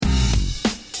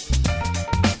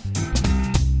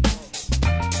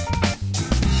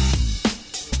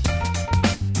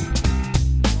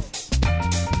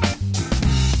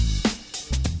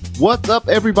What's up,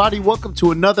 everybody? Welcome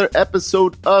to another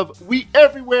episode of We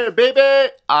Everywhere,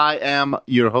 baby! I am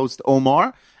your host,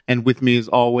 Omar, and with me, as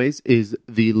always, is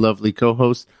the lovely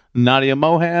co-host, Nadia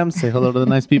Moham. Say hello to the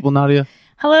nice people, Nadia.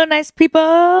 Hello, nice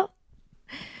people.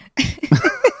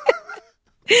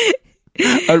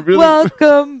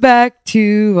 Welcome back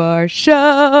to our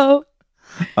show.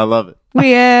 I love it.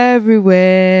 We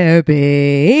everywhere,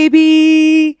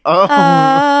 baby. Oh.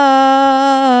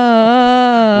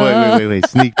 Wait.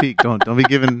 Sneak peek. Don't be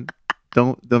giving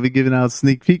out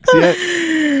sneak peeks yet.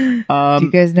 Do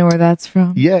you guys know where that's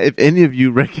from? Yeah, if any of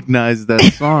you recognize that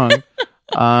song,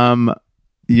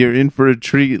 you're in for a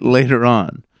treat later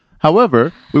on.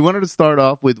 However, we wanted to start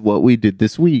off with what we did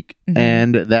this week,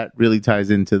 and that really ties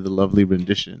into the lovely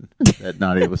rendition that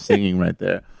Nadia was singing right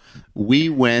there. We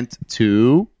went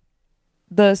to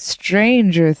the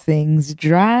Stranger Things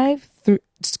drive-into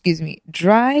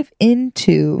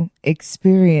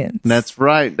experience. That's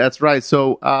right.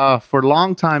 So, for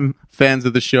longtime fans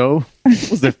of the show,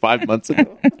 was there 5 months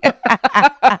ago?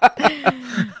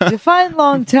 Define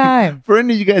long time. For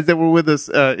any of you guys that were with us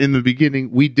in the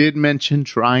beginning, we did mention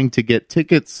trying to get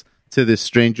tickets to this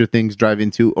Stranger Things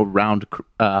drive-into around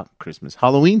Christmas,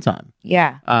 Halloween time.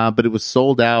 Yeah. But it was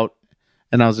sold out.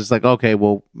 And I was just like, okay,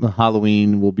 well,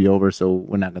 Halloween will be over, so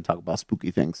we're not going to talk about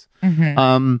spooky things.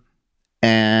 Mm-hmm.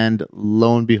 And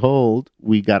lo and behold,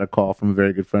 we got a call from a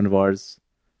very good friend of ours.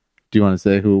 Do you want to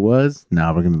say who it was?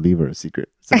 No, we're going to leave her a secret.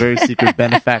 It's a very secret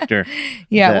benefactor.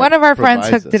 Yeah, one of our friends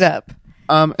hooked it up.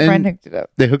 Friend hooked it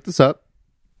up. They hooked us up,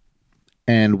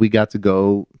 and we got to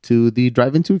go to the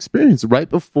drive-into experience right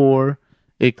before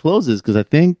it closes, because I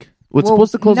think it's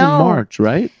supposed to close in March,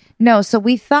 right? No, so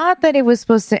we thought that it was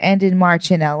supposed to end in March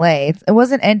in LA. It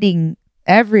wasn't ending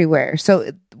everywhere.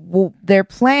 So their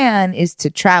plan is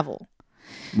to travel.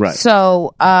 Right.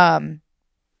 So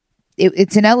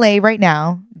it's in LA right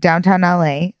now, downtown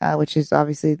LA, which is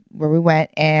obviously where we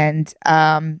went. And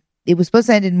it was supposed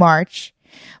to end in March,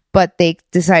 but they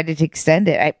decided to extend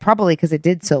it, probably because it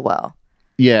did so well.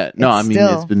 Yeah. No,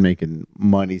 it's been making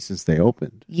money since they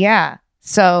opened. Yeah.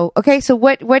 So, okay. So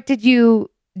what did you...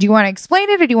 Do you want to explain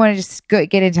it, or do you want to just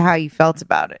get into how you felt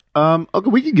about it? Okay,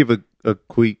 we can give a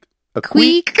quick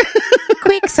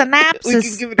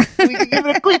synopsis. We can give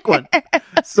it a quick one.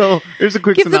 So here's a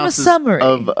quick synopsis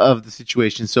of the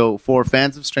situation. So for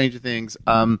fans of Stranger Things,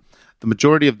 the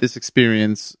majority of this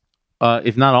experience,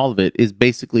 if not all of it, is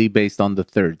basically based on the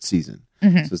third season.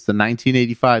 Mm-hmm. So it's the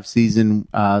 1985 season,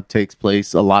 takes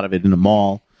place, a lot of it in a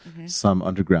mall, some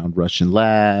underground Russian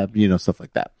lab, stuff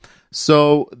like that.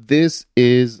 So this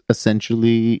is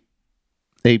essentially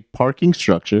a parking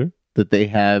structure that they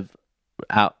have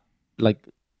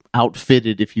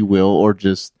outfitted, if you will, or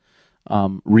just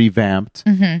revamped,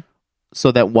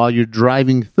 so that while you're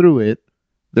driving through it,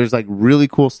 there's really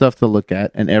cool stuff to look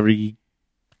at, and every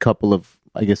couple of,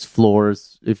 I guess,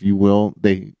 floors, if you will,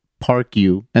 they park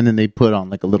you, and then they put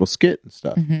on a little skit and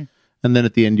stuff, and then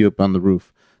at the end you're up on the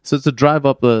roof. So it's a drive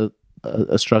up a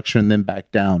structure and then back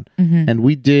down. And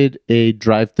we did a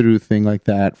drive-through thing like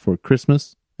that for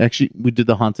Christmas. Actually, we did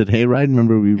the Haunted Hayride.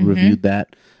 Remember, we reviewed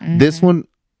that. This one,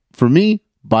 for me,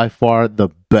 by far the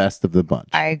best of the bunch.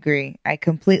 I agree. I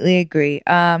completely agree.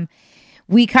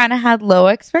 We kind of had low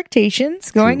expectations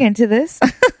going into this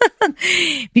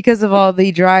because of all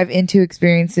the drive-into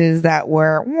experiences that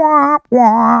were womp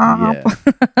womp.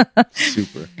 Yeah.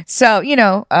 Super. So,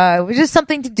 it was just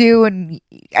something to do. And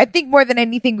I think more than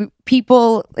anything,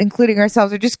 people, including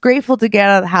ourselves, are just grateful to get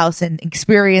out of the house and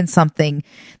experience something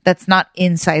that's not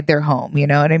inside their home. You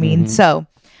know what I mean? So,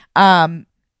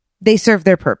 they serve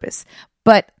their purpose.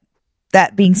 But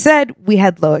that being said, we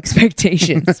had low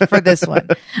expectations for this one.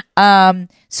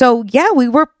 So yeah, we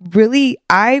were really,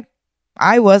 I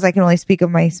can only speak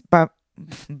by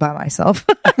myself.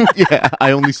 Yeah,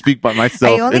 I only speak by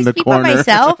myself in the corner. By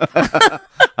myself.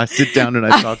 I sit down and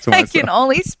I talk to myself. I can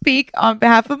only speak on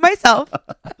behalf of myself.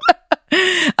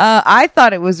 I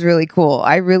thought it was really cool.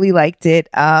 I really liked it.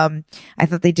 I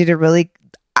thought they did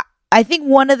I think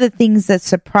one of the things that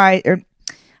surprised, or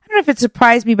I don't know if it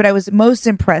surprised me, but I was most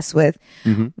impressed with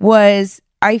was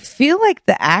I feel like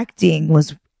the acting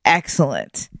was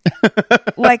excellent.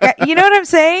 You know what I'm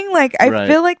saying? I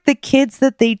feel like the kids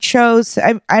that they chose,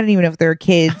 I don't even know if they're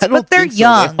kids, but they're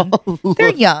young.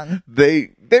 They're young. They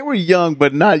were young,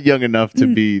 but not young enough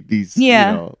to be these,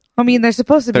 I mean, they're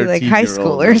supposed to be high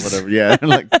schoolers. Whatever. Yeah.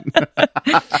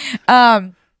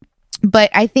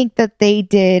 But I think that they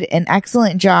did an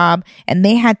excellent job, and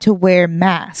they had to wear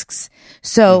masks.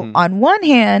 So on one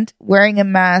hand, wearing a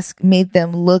mask made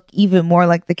them look even more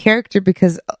like the character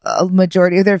because a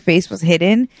majority of their face was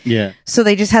hidden. Yeah. So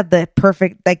they just had the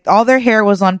perfect, like all their hair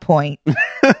was on point.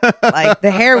 Like the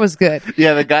hair was good.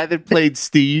 Yeah, the guy that played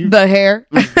Steve. The hair.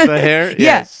 The hair?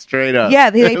 Yeah, straight up.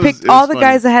 Yeah, they picked all the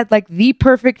guys that had like the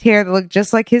perfect hair that looked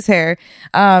just like his hair.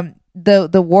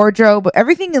 The wardrobe,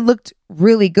 everything, it looked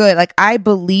really good. Like I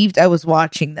believed I was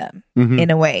watching them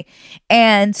in a way.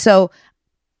 And so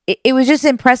it was just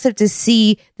impressive to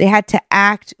see they had to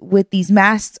act with these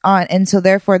masks on, and so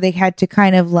therefore they had to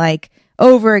kind of like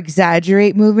over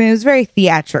exaggerate movement. It was very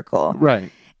theatrical.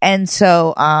 Right. And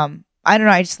so I don't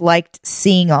know, I just liked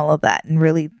seeing all of that, and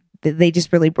really they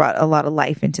just really brought a lot of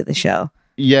life into the show.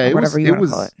 Yeah, it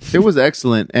was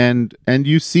excellent. And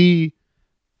you're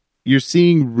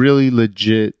seeing really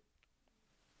legit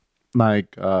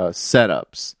like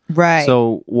setups. Right.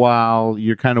 So while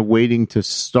you're kind of waiting to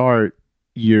start,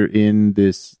 you're in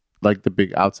this like the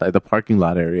big outside the parking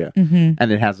lot area,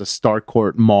 and it has a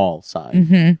Starcourt Mall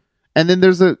sign. And then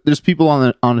there's people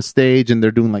on a stage, and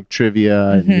they're doing like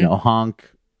trivia and honk,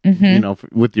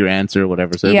 with your answer or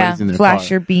whatever. So everybody's in their flash car.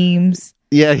 your beams.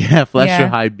 Yeah, flash your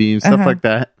high beams, stuff like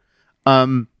that.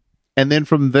 And then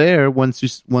from there, once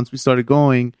we started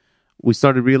going, we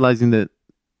started realizing that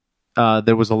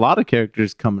there was a lot of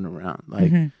characters coming around.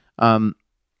 Like,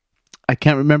 I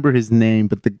can't remember his name,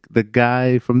 but the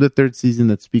guy from the third season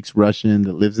that speaks Russian,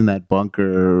 that lives in that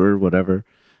bunker or whatever.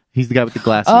 He's the guy with the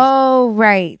glasses. Oh,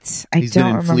 right. He's been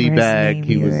in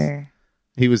Fleabag.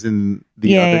 He was in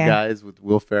the other guys with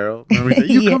Will Ferrell. Remember,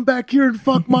 you come back here and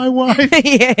fuck my wife.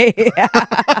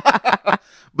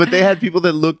 But they had people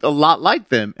that looked a lot like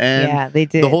them, and they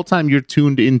did. The whole time you're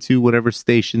tuned into whatever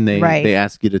station they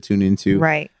ask you to tune into,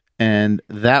 right? And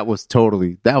that was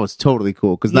totally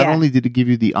cool, because not only did it give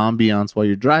you the ambiance while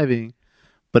you're driving,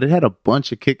 but it had a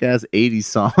bunch of kick-ass 80s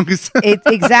songs.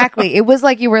 Exactly. It was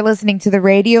like you were listening to the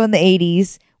radio in the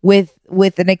 80s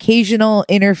with an occasional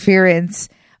interference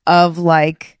of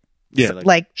like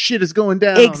shit is going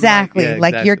down. Exactly.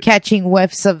 Like you're catching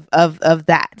whiffs of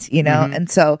that, And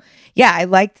so, I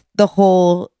liked the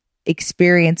whole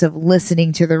experience of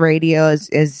listening to the radio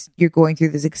as you're going through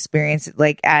this experience. It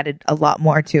like added a lot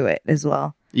more to it as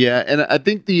well. Yeah, and I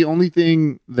think the only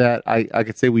thing that I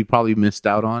could say we probably missed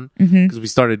out on, because we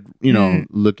started,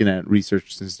 looking at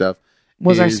research and stuff,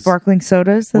 was our sparkling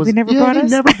sodas that they never brought us?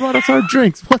 They never brought us our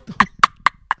drinks. What the?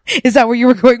 Is that where you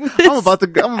were going with this? I'm about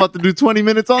to do 20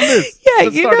 minutes on this. Yeah,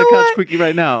 let's start a couch quickie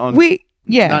right now on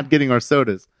not getting our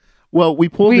sodas. Well, we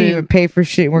didn't even pay for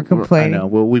shit. We're complaining. I know.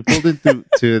 Well, we pulled in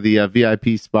to the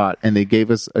VIP spot, and they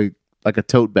gave us a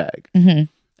tote bag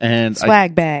and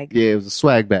swag bag. Yeah, it was a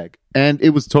swag bag, and it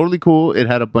was totally cool. It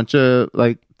had a bunch of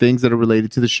like things that are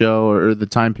related to the show or the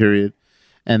time period,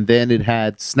 and then it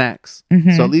had snacks.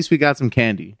 So at least we got some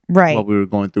candy while we were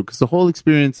going through, because the whole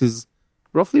experience is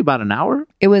roughly about an hour.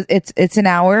 It's an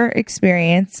hour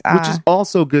experience, which is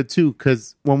also good too,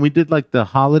 because when we did like the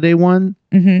holiday one,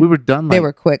 we were done. They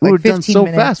were quick. We like were done so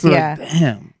minutes, fast. We're like,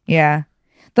 damn. Yeah,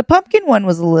 the pumpkin one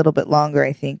was a little bit longer.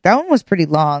 I think that one was pretty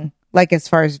long, like as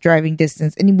far as driving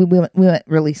distance, and we went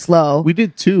really slow. We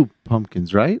did 2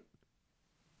 pumpkins, right?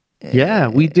 Yeah,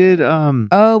 we did.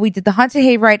 We did the haunted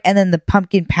hayride and then the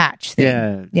pumpkin patch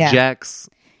thing. Yeah. Jack's.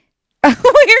 We're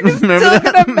still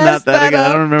gonna mess that again. up.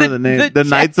 I don't remember the name. The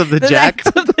Knights of the Jack.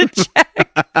 Knights of the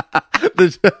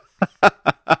Jack.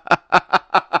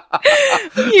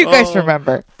 You guys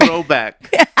remember? Throwback.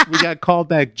 We got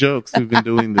callback jokes. We've been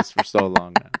doing this for so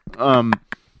long now.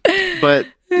 But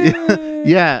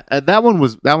yeah, that one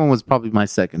was probably my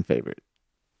second favorite.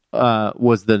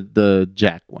 Was the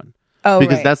Jack one. Oh,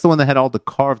 because that's the one that had all the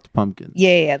carved pumpkins.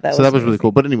 Yeah, that was really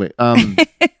cool. But anyway,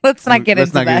 let's not get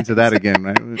into that again,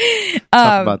 right?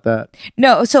 Talk about that.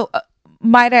 No, so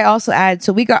might I also add?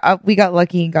 So we got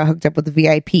lucky and got hooked up with the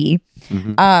VIP.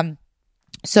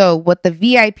 So what the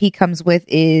VIP comes with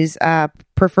is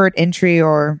preferred entry,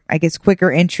 or I guess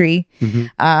quicker entry,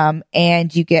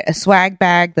 and you get a swag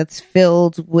bag that's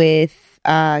filled with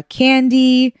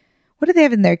candy. What do they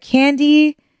have in there?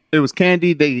 Candy. It was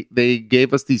candy. They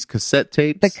gave us these cassette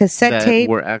tapes. The cassette tape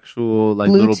were actual like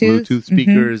little Bluetooth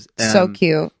speakers. So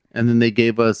cute. And then they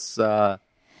gave us a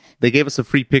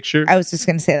free picture. I was just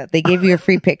going to say that they gave you a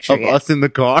free picture of us in the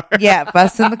car. Yeah,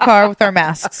 us in the car with our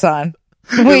masks on,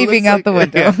 waving out the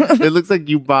window. It looks like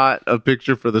you bought a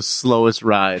picture for the slowest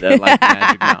ride at like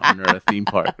Magic Mountain or a theme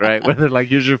park, right? Where they're like,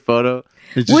 "Here's your photo."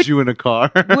 It's just you in a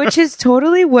car. Which is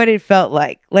totally what it felt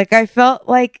like. Like I felt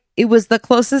like it was the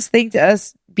closest thing to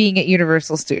us being at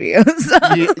Universal Studios.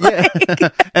 Yeah.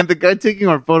 And the guy taking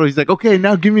our photo, he's like, okay,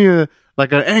 now give me an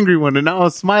angry one and now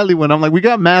a smiley one. I'm like, we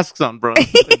got masks on, bro.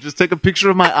 Like, just take a picture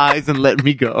of my eyes and let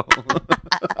me go.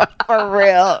 For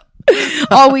real.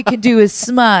 All we can do is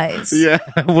smize. Yeah,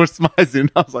 we're smizing.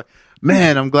 I was like,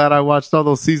 man, I'm glad I watched all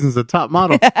those seasons of Top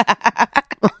Model.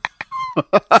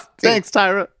 Thanks,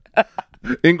 Tyra.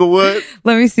 Inglewood.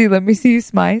 Let me see you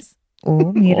smize.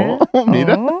 Oh, mira. Oh,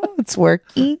 mira. Oh, it's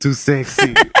working. Too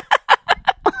sexy.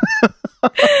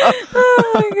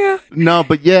 Oh my god. No,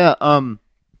 but yeah,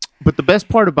 but the best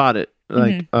part about it,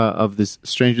 like, of this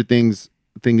Stranger Things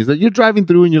thing is that you're driving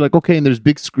through and you're like, okay, and there's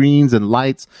big screens and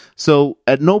lights. So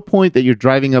at no point that you're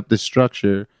driving up this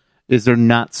structure is there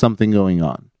not something going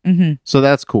on. Mm-hmm. So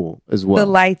that's cool as well.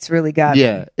 The lights really got me.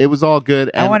 Yeah, it was all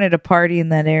good. I wanted to party in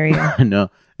that area. I know.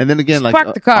 And then again, Just like,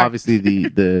 park the car. obviously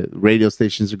the radio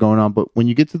stations are going on, but when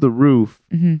you get to the roof,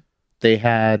 they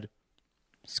had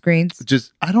Screens.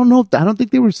 just, I don't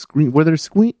think they were screen. Were there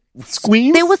squeens?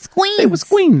 There was screens. They were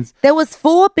screens. There was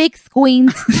 4 big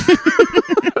screens.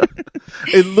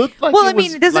 It looked like, Well, it I mean,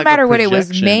 was it doesn't like matter a what it was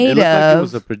projection. made it looked Like it of.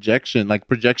 was a projection, like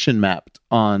projection mapped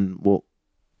on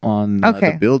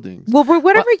Okay. the buildings. Well,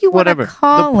 whatever you want to Whatever.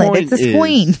 call The it, it's a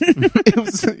point screen. It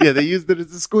was, yeah, they used it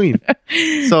as a screen.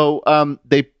 So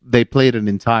they played an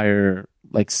entire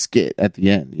like skit at the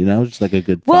end, just like a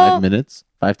good 5 minutes,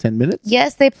 5-10 minutes.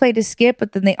 Yes, they played a skit,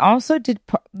 but then they also did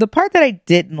the part that I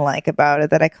didn't like about it,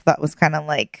 that I thought was kind of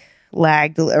like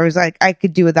lagged, or was like I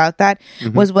could do without that,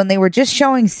 was when they were just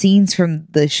showing scenes from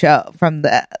the show, from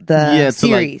the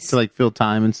series. to fill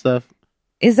time and stuff.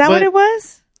 Is that what But- it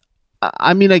was?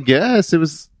 I mean, I guess it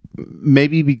was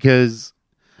maybe because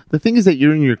the thing is that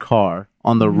you're in your car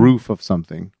on the roof of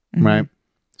something, right?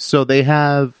 So they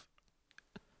have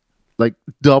like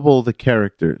double the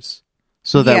characters,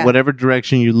 so that Yeah. whatever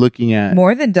direction you're looking at,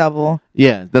 More than double.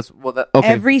 yeah, okay.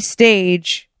 Every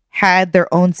stage had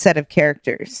their own set of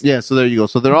characters. Yeah, so there you go.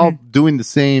 So they're all doing the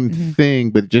same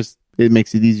thing, but it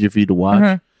makes it easier for you to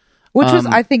watch. Which was,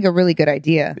 I think, a really good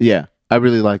idea. Yeah, I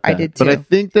really like that. I did But I too.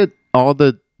 think that all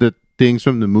the things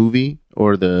from the movie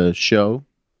or the show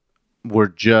were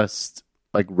just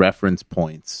like reference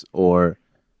points or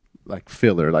like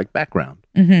filler, like background.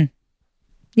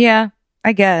 Yeah,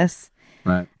 I guess.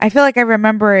 Right. I feel like I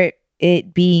remember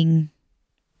it being,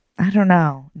 I don't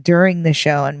know, during the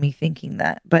show and me thinking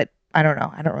that, but I don't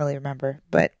know. I don't really remember,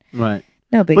 but Right.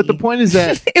 no biggie. But the point is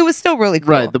that it was still really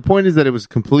cool. right. The point is that it was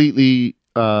completely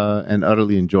and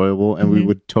utterly enjoyable, and we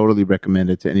would totally recommend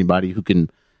it to anybody who can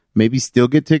maybe still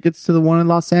get tickets to the one in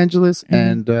Los Angeles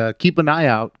and keep an eye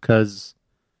out because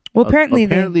Well, apparently,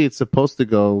 it's supposed to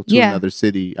go to another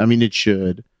city. I mean, it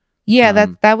should. yeah,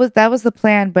 that was the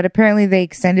plan, but apparently they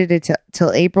extended it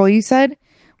till April. You said,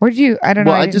 where'd you? I don't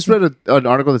know. Well, I just read an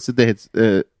article that said they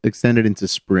had extended into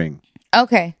spring.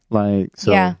 Okay, Like,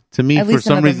 so Yeah, to me, at for least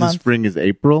some another reason, month. spring is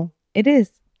April. it is.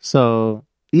 So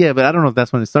yeah, but I don't know if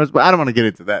that's when it starts. But I don't want to get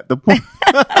into that. The point.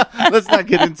 Let's not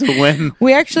get into when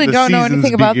We actually the don't know seasons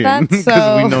anything about that, begin,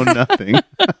 so we know nothing.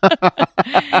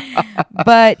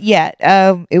 but yeah,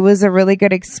 it was a really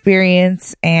good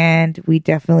experience, and we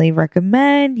definitely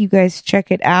recommend you guys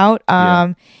check it out.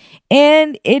 And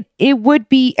it would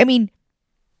be, I mean,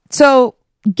 so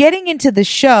getting into the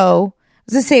show, I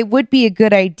was gonna say it would be a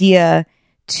good idea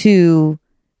to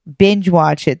binge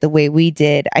watch it the way we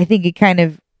did. I think it kind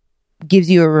of gives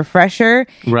you a refresher.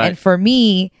 Right. And for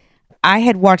me, I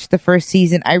had watched the first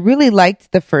season. I really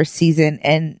liked the first season,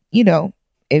 and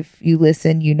if you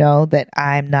listen, you know that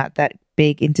I'm not that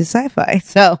big into sci-fi.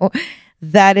 So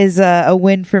that is a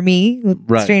win for me with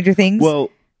Right. Stranger Things. Well,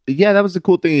 yeah, that was the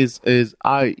cool thing is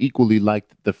I equally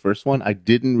liked the first one. I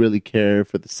didn't really care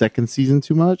for the second season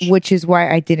too much. which is why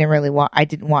I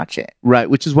didn't watch it. Right,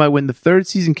 which is why when the third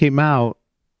season came out,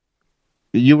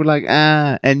 you were like,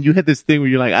 and you had this thing where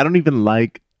you're like, I don't even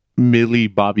like Millie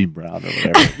Bobby Brown or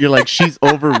whatever. You're like, she's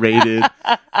overrated.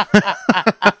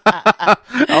 I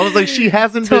was like, she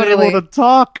hasn't been Totally. able to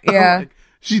talk. I'm Yeah. like,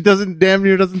 she damn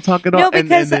near doesn't talk at all. No,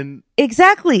 because and then,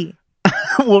 exactly.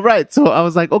 well, right. So I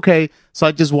was like, okay. So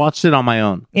I just watched it on my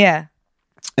own. Yeah.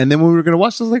 And then when we were going to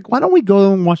watch it, I was like, why don't we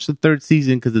go and watch the third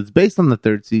season? Because it's based on the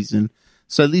third season.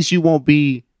 So at least you won't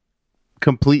be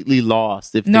completely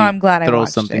lost if No, they I'm glad I throw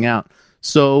watched something it. out.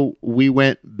 So we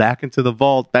went back into the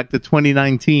vault, back to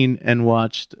 2019, and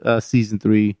watched season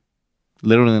 3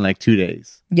 literally in like 2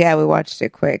 days. Yeah, we watched it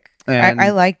quick. And- I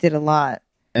liked it a lot.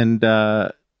 And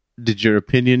did your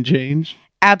opinion change?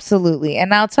 Absolutely.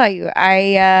 And I'll tell you,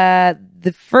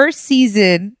 the first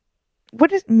season,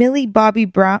 what is Millie Bobby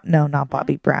Brown? No, not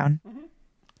Bobby Brown.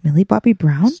 Millie Bobby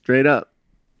Brown? Straight up.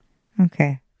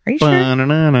 Okay. Are you sure?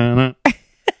 Ba-na-na-na-na.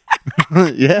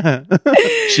 Yeah.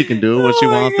 She can do what she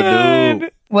wants to do.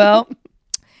 Well,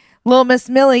 Little Miss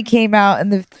Millie came out in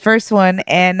the first one,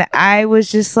 and I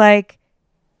was just like,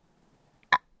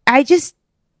 I just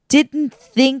didn't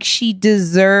think she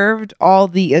deserved all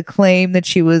the acclaim that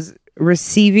she was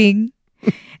receiving.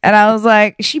 And I was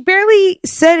like, she barely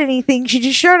said anything. She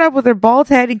just showed up with her bald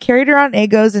head and carried around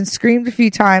Eggos and screamed a few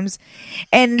times.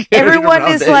 And everyone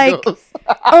is like,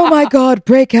 oh my God,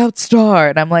 breakout star.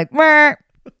 And I'm like, meh,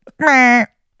 meh,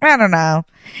 I don't know.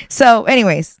 So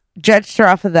anyways, judged her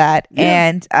off of that. Yeah,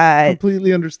 and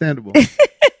completely understandable.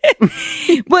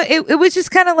 but it was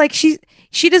just kind of like she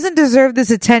doesn't deserve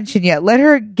this attention yet. Let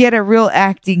her get a real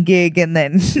acting gig, and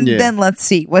then then let's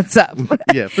see what's up.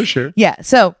 Yeah, for sure. Yeah.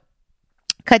 So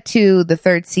cut to the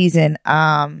third season.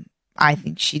 I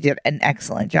think she did an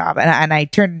excellent job, and I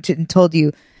turned to and told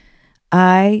you,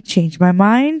 I changed my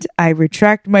mind. I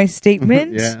retract my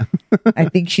statement. Yeah. I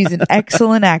think she's an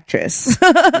excellent actress.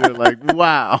 You're like,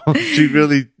 wow, she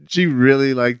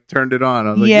really like turned it on.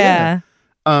 I was like, yeah.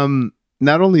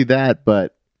 Not only that,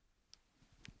 but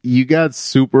you got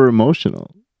super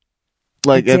emotional.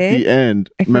 Like at the end,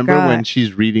 remember when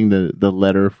she's reading the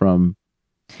letter from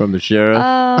the sheriff?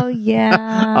 Oh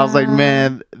yeah. I was like,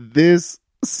 man, this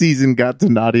season got to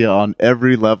Nadia on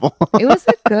every level. It was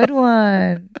a good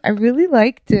one. I really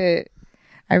liked it.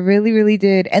 I really, really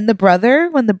did. And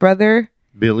when the brother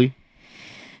Billy.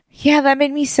 Yeah, that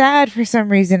made me sad for some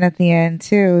reason at the end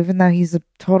too, even though he's a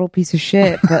total piece of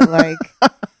shit. But like,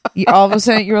 all of a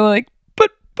sudden you were like,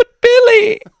 but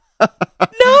Billy,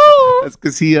 no. That's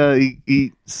because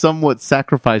he somewhat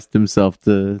sacrificed himself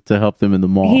to help them in the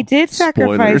mall. He did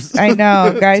sacrifice. Spoilers. I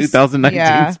know, guys.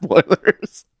 2019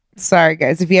 spoilers. Sorry,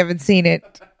 guys, if you haven't seen it.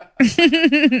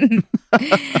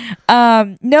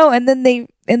 No, and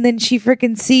then she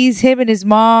freaking sees him and his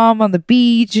mom on the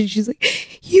beach, and she's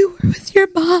like, "You were with your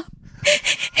mom,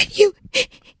 and you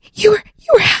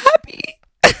were happy.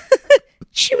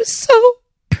 She was so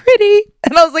pretty."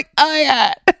 And I was like, "Oh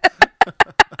yeah."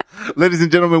 Ladies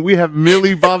and gentlemen, we have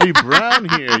Millie Bobby Brown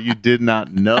here. You did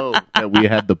not know that we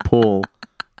had the pull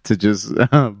to just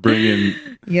bring in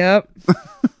Yep.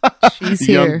 She's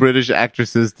here. Young British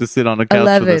actresses to sit on a couch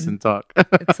 11. with us and talk.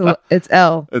 It's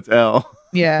Elle. It's Elle.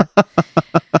 Yeah.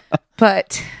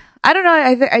 But I don't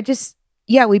know. I just,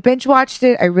 we binge watched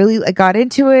it. I got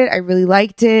into it. I really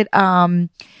liked it. And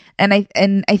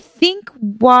I think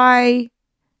why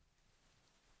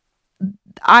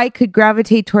I could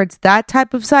gravitate towards that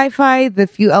type of sci-fi, the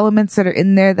few elements that are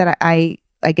in there that I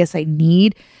guess I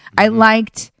need. Mm-hmm. I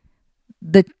liked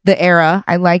the era.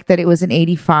 I liked that it was in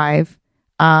 85.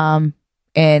 And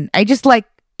I just like,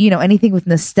 anything with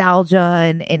nostalgia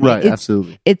and right,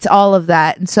 absolutely. It's all of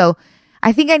that. And so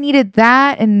I think I needed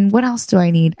that. And what else do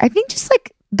I need? I think just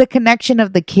like the connection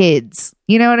of the kids,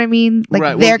 you know what I mean? Like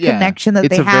right. their connection that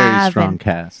it's they have. It's a very strong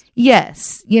cast.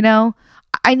 Yes.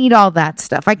 I need all that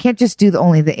stuff. I can't just do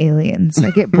only the aliens. I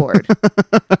get bored.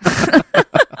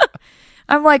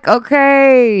 I'm like,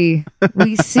 okay,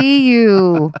 we see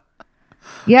you.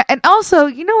 Yeah. And also,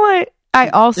 you know what? I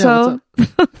also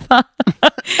thought,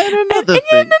 and another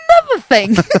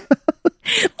thing. Let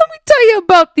me tell you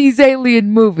about these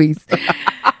alien movies.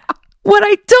 What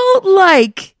I don't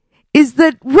like is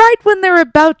that right when they're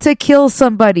about to kill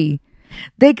somebody,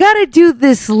 they got to do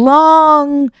this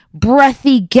long,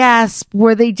 breathy gasp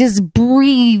where they just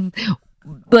breathe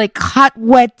like hot,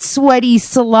 wet, sweaty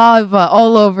saliva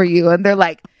all over you, and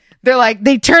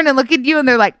they turn and look at you, and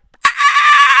they're like, ah!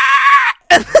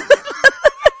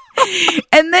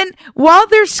 And then while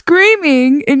they're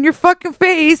screaming in your fucking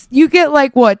face, you get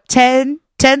like what, 10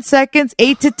 seconds,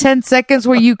 8 to 10 seconds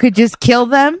where you could just kill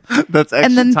them. That's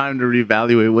extra time to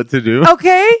reevaluate what to do.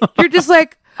 Okay. You're just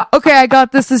like, okay, I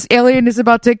got this. This alien is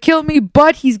about to kill me,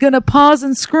 but he's going to pause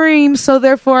and scream. So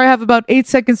therefore I have about 8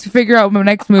 seconds to figure out what my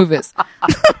next move is.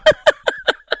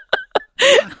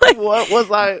 What was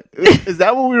I? Is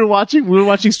that what we were watching? We were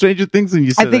watching Stranger Things, and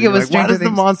you said, I think it was Stranger Why does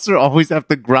Things. the monster always have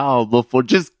to growl before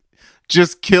just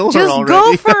kill her Just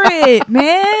already? go for it,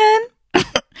 man.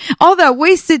 All that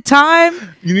wasted time.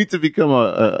 You need to become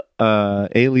a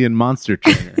alien monster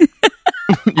trainer.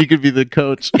 You could be the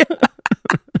coach.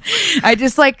 I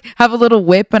just like have a little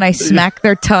whip and I smack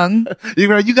their tongue.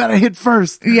 You gotta hit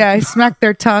first. Yeah, I smack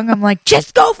their tongue. I'm like,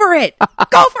 just go for it.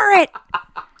 Go for it.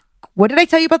 What did I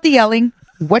tell you about the yelling?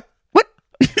 What?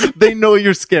 They know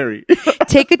you're scary.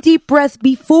 Take a deep breath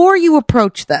before you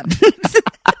approach them.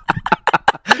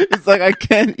 It's like, I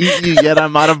can't eat you yet.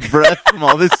 I'm out of breath from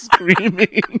all this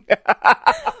screaming.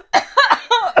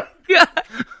 God.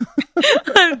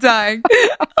 I'm dying.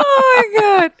 Oh my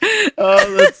God.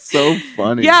 Oh, that's so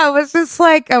funny. Yeah, it was just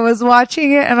like I was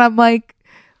watching it and I'm like,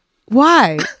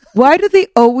 why? Why do they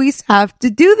always have to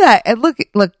do that? And look,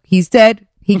 he's dead.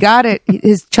 He got it.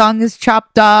 His chong is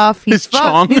chopped off. His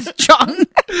chong? His chong.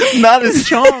 Not his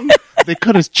chong. They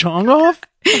cut his chong off?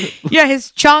 Yeah,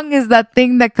 his chong is that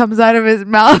thing that comes out of his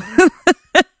mouth.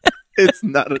 It's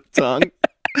not a tongue.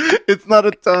 It's not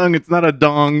a tongue. It's not a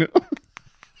dong.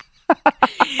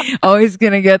 Oh, he's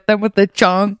going to get them with the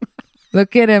chong.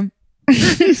 Look at him.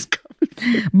 He's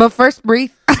coming. But first,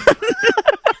 breathe.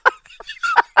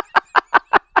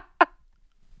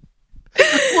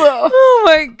 Well, Oh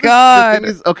my the God. thing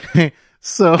is, okay,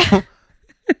 so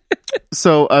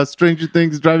Stranger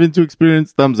Things drive-in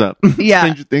experience, thumbs up. Yeah.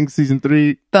 Stranger Things season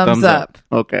 3, Thumbs up.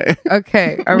 Okay.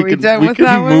 Okay. Are we can- done with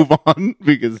that one? move on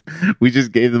because we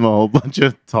just gave them a whole bunch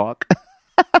of talk.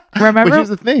 But Remember? here's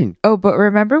the thing. Oh, but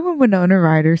remember when Winona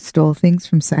Ryder stole things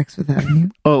from Sex with Avenue?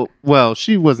 Oh, well,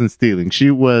 she wasn't stealing. She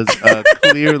was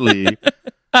clearly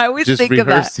I always just think of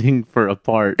that. rehearsing for a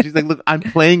part. She's like, look, I'm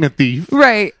playing a thief.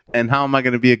 Right. And how am I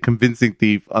going to be a convincing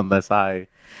thief unless I,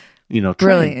 train?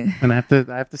 Brilliant. And I have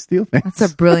to steal things. That's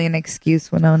a brilliant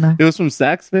excuse, Winona. It was from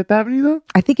Saks Fifth Avenue, though.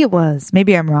 I think it was.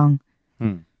 Maybe I'm wrong.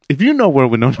 If you know where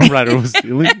Winona Ryder was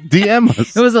stealing, DM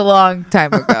us. It was a long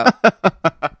time ago.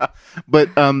 But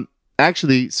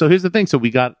actually, so here's the thing. So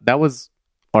that was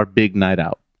our big night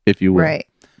out, if you will. Right.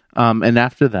 And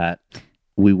after that,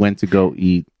 we went to go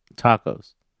eat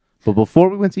tacos. But before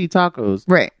we went to eat tacos,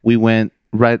 Right. we went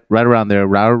right around there,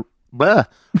 right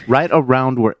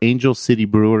around where Angel City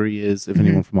Brewery is. If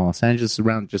anyone from Los Angeles is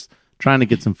around, just trying to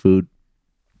get some food.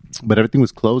 But everything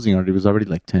was closing already. It was already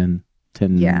like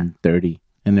 10:30.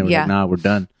 And they were like, nah, we're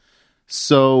done.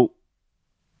 So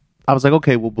I was like,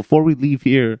 okay, well, before we leave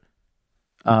here,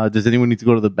 does anyone need to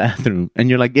go to the bathroom? And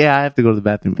you're like, yeah, I have to go to the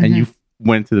bathroom. And you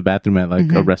went to the bathroom at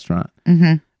like a restaurant.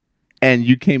 And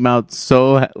you came out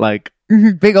so like,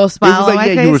 Big old it smile was on like, my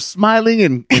yeah, face. you were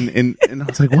smiling and I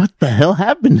was like, what the hell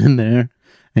happened in there?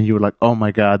 And you were like, oh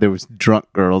my God, there was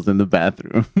drunk girls in the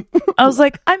bathroom. I was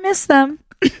like, I miss them.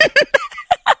 I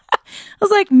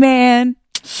was like, man,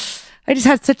 I just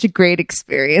had such a great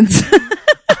experience.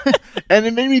 And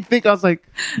it made me think, I was like,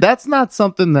 that's not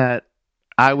something that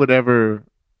I would ever,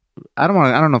 I don't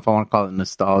know if I want to call it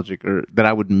nostalgic or that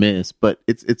I would miss, but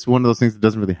it's one of those things that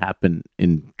doesn't really happen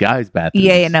in guys' bathrooms.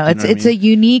 Yeah, no, You know it's what I a mean?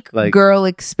 unique Like- girl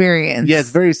experience. Yeah,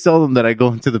 it's very seldom that I go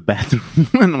into the bathroom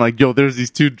and I'm like, yo, there's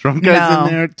these two drunk guys No.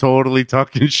 in there totally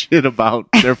talking shit about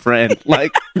their friend.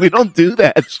 Like, we don't do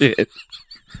that shit.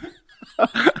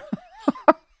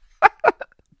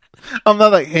 I'm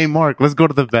not like, hey, Mark, let's go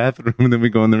to the bathroom. And then we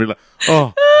go in there and we're like,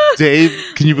 oh, Dave,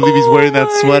 can you believe he's wearing that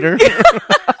sweater?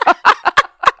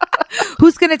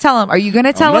 Who's gonna tell him? Are you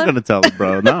gonna tell I'm not him? going to tell him,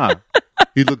 bro. Nah.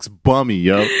 He looks bummy,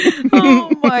 yo.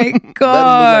 Oh my Let him look like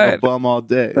God, a bum all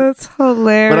day. that's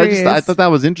hilarious. But I thought that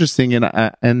was interesting,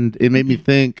 and it made me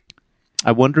think.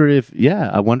 I wonder if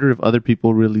other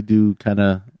people really do kind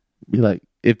of be like,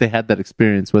 if they had that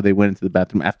experience where they went into the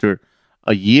bathroom after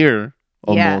a year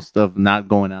almost of not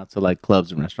going out to like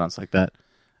clubs and restaurants like that,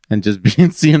 and just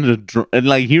seeing and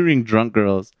like hearing drunk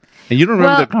girls, and you don't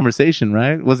remember Well- the conversation,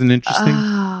 right? Wasn't interesting.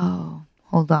 Oh,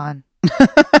 hold on.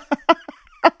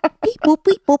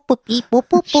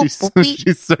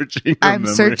 She's searching. her I'm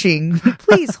memory. searching.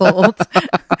 Please hold.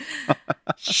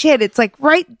 Shit, it's like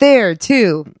right there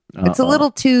too. It's a Uh-oh.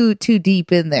 little too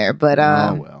deep in there, but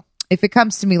Oh well. if it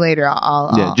comes to me later,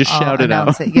 I'll Just I'll shout it out.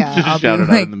 announce it. Yeah, Just I'll shout be it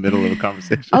out like, in the middle of a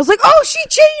conversation. I was like, oh, she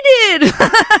cheated.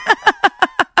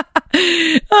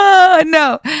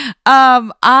 No.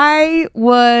 I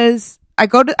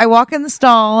walk in the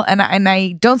stall and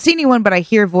I don't see anyone, but I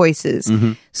hear voices.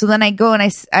 Mm-hmm. So then I go and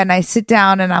I sit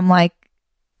down and I'm like,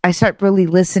 I start really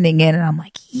listening in and I'm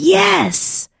like,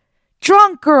 yes,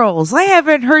 drunk girls. I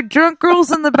haven't heard drunk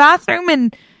girls in the bathroom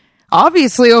in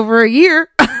obviously over a year,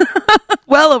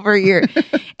 well over a year.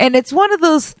 And it's one of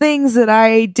those things that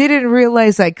I didn't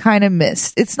realize I kind of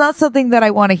missed. It's not something that I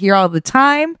want to hear all the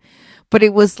time, but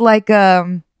it was like,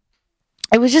 it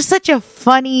was just such a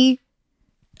funny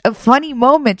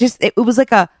moment. Just, it was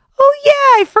like oh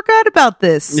yeah, I forgot about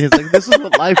this. It's like, this is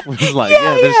what life was like.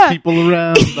 Yeah, there's people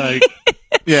around. Like,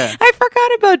 yeah. I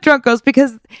forgot about drunk girls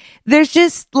because there's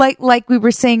just like we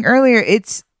were saying earlier,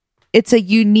 it's a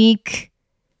unique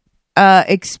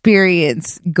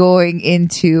experience going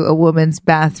into a woman's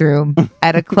bathroom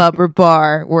at a club or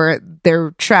bar where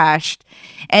they're trashed,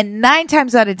 and 9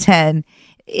 times out of 10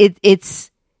 it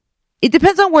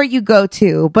depends on where you go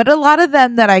to, but a lot of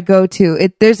them that I go to,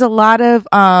 there's a lot of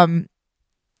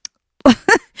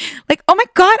Like, oh my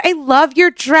God, I love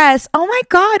your dress. Oh my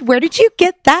God, where did you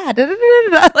get that? Da, da, da,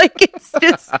 da, da. Like, it's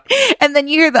just, and then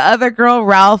you hear the other girl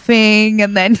Ralphing,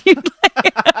 and then you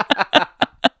like,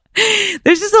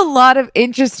 there's just a lot of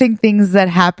interesting things that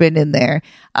happen in there.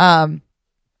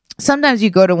 Sometimes you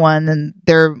go to one and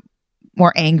they're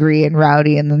more angry and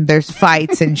rowdy, and then there's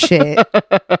fights and shit,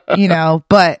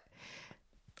 but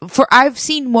I've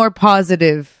seen more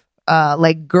positive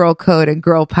like girl code and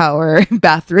girl power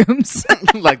bathrooms.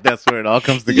 Like that's where it all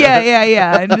comes together.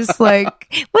 Yeah. And just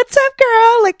like, what's up,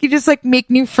 girl? Like you just like make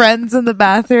new friends in the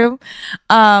bathroom.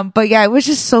 But yeah, it was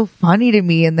just so funny to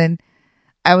me. And then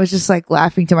I was just like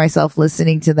laughing to myself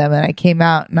listening to them. And I came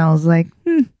out and I was like,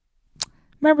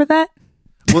 remember that?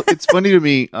 Well, it's funny to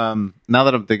me, now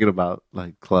that I'm thinking about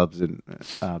like clubs and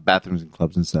bathrooms and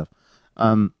clubs and stuff.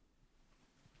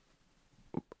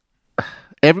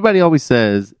 Everybody always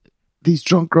says, these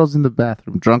drunk girls in the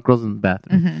bathroom, drunk girls in the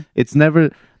bathroom. Mm-hmm. It's never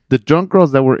the drunk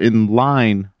girls that were in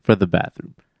line for the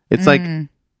bathroom. It's like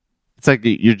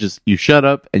you shut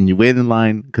up and you wait in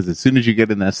line, because as soon as you get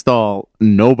in that stall,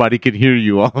 nobody can hear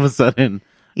you all of a sudden.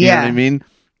 You know what I mean?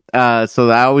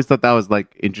 So I always thought that was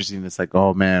like interesting. It's like,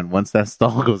 oh man, once that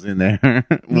stall goes in there,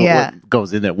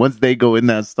 goes in there. Once they go in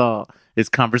that stall, it's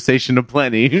conversation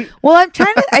aplenty. Well,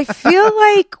 I feel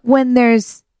like when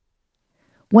there's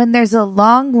a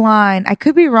long line, I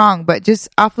could be wrong, but just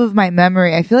off of my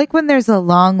memory, I feel like when there's a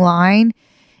long line,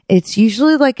 it's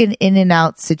usually like an in and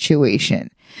out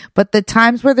situation. But the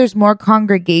times where there's more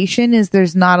congregation is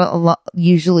there's not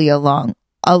usually a long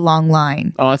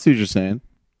line. Oh, I see what you're saying.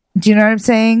 Do you know what I'm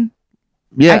saying?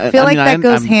 Yeah, I feel like that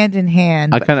goes hand in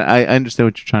hand. I understand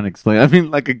what you're trying to explain. I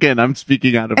mean, like again, I'm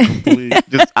speaking out of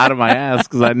just out of my ass,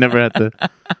 because I never had to,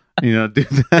 do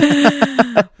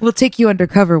that. We'll take you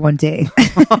undercover one day.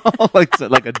 like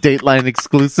a Dateline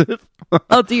exclusive.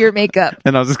 I'll do your makeup.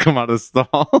 And I'll just come out of the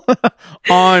stall.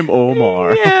 I'm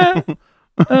Omar. Yeah.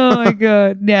 Oh my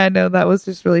God. Yeah, no, that was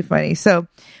just really funny. So,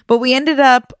 but we ended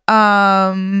up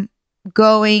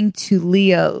going to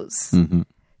Leo's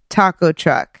taco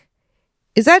truck.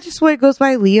 Is that just what it goes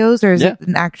by, Leo's, or is it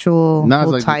an actual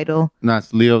title? No,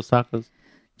 it's Leo's Tacos.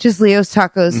 Just Leo's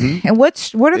Tacos. Mm-hmm. And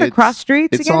what are the cross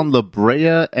streets it's again? It's on La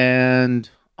Brea and,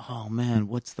 oh man,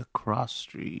 what's the cross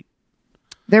street?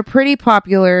 They're pretty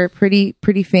popular,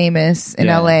 pretty famous in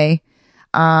LA.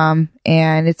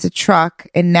 And it's a truck.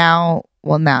 And now,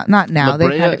 not now.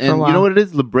 They've had it for a while. You know what it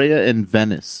is? La Brea and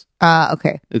Venice.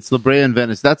 Okay. It's La Brea and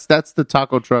Venice. That's the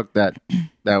taco truck that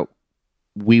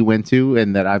we went to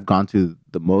and that I've gone to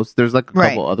the most. There's like a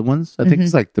couple other ones. I think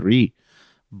it's like 3.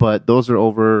 But those are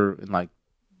over in like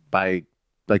by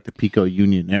like the Pico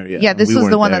Union area. Yeah, this was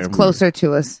the one that's closer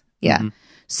to us. Yeah. Mm-hmm.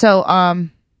 So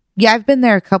I've been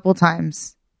there a couple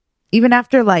times. Even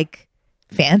after like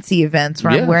fancy events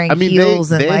where I'm wearing heels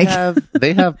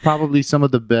they have probably some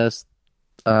of the best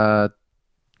pastor.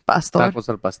 Tacos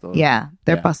al pastor. Yeah,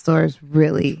 their pastor is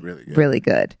really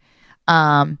good.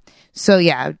 So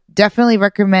yeah, definitely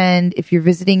recommend if you're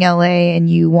visiting LA and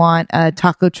you want a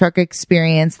taco truck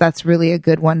experience. That's really a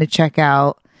good one to check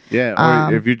out. Yeah,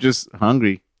 or if you're just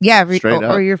hungry. Yeah,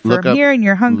 or you're from here and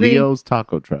you're hungry. Leo's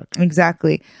Taco Truck.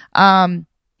 Exactly. I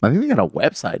think they got a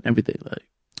website and everything.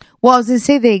 Well, I was going to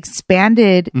say they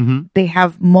expanded. Mm-hmm. They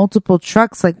have multiple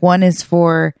trucks. Like one is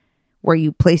for where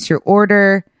you place your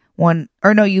order.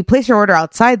 You place your order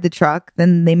outside the truck,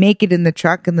 then they make it in the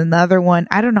truck, and then the other one,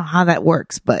 I don't know how that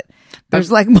works, but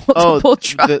there's like multiple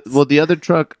trucks. The other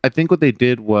truck, I think what they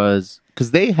did was,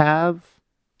 because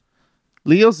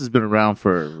Leo's has been around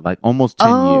for like almost 10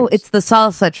 years. Oh, it's the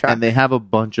salsa truck. And they have a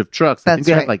bunch of trucks. I think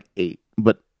they have like 8,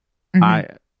 but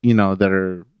that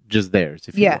are just theirs,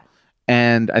 if you will.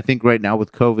 And I think right now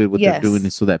with COVID, what they're doing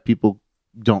is so that people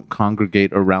don't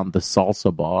congregate around the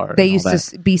salsa bar. They used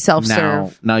to be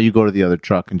self-serve. Now you go to the other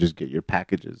truck and just get your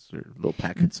packages or little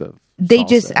packets of They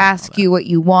just ask you what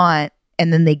you want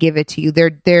and then they give it to you.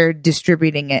 They're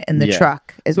distributing it in the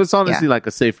truck. So it's honestly like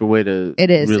a safer way to It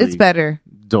is. Really it's better.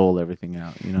 Dole everything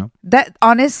out, That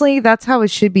honestly, that's how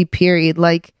it should be, period.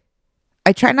 Like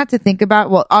I try not to think about,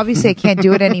 well, obviously I can't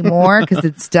do it anymore because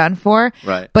it's done for.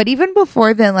 Right. But even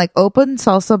before then, like open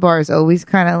salsa bars always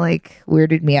kind of like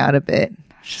weirded me out a bit.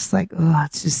 It's just like, oh,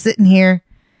 it's just sitting here.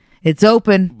 It's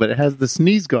open. But it has the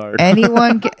sneeze guard.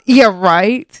 Anyone can, yeah,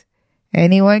 right.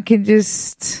 Anyone can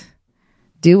just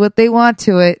do what they want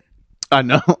to it. I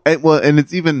know. And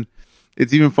it's even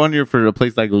funnier for a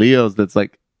place like Leo's that's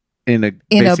like in a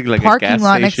like parking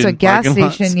lot next to a gas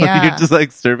station. So yeah, you're just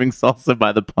like serving salsa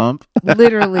by the pump.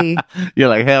 Literally, you're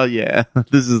like, hell yeah,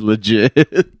 this is legit.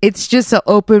 It's just an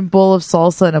open bowl of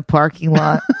salsa in a parking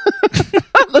lot.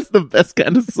 Let's the best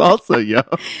kind of salsa, yo.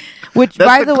 Which, That's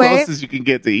by the way, closest you can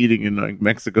get to eating in like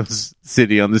Mexico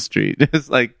City on the street. It's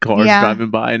like cars driving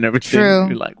by and everything. True.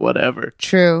 You're like, whatever.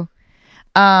 True.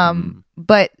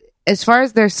 But as far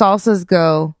as their salsas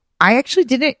go, I actually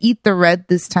didn't eat the red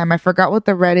this time. I forgot what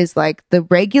the red is like. The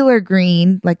regular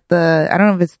green, like I don't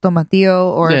know if it's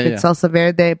tomatillo or if it's salsa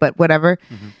verde, but whatever.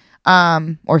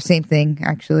 Or same thing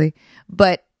actually.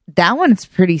 But that one's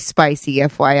pretty spicy,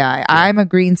 FYI. Yeah. I'm a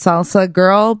green salsa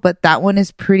girl, but that one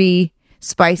is pretty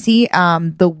spicy.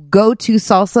 The go-to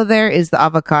salsa there is the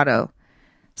avocado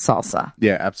salsa.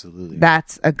 Yeah, absolutely.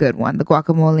 That's a good one. The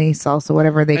guacamole salsa,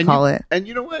 whatever they call it. And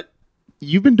you know what?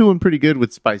 You've been doing pretty good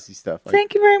with spicy stuff. Like,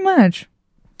 thank you very much.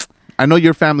 I know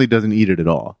your family doesn't eat it at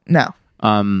all. No.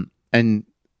 And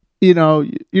you know,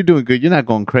 you're doing good. You're not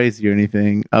going crazy or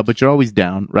anything, but you're always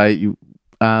down, right?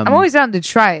 I'm always down to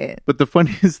try it. But the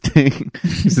funniest thing,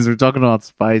 since we're talking about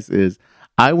spice, is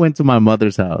I went to my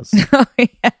mother's house. Oh,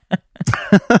 yeah.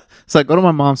 So I go to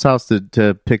my mom's house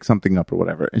to pick something up or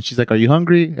whatever. And she's like, "Are you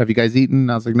hungry? Have you guys eaten?"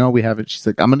 I was like, "No, we haven't." She's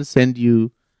like, I'm gonna send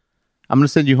you home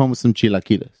with some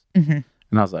chilaquiles. And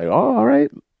I was like, "Oh, all right.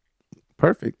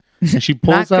 Perfect." And she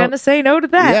pulls not gonna say no to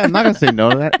that. Yeah, I'm not gonna say no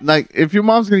to that. Like, if your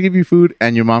mom's gonna give you food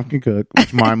and your mom can cook,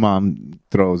 which my mom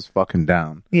throws fucking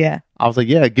down. Yeah. I was like,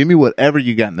 "Yeah, give me whatever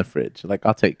you got in the fridge. Like,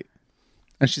 I'll take it."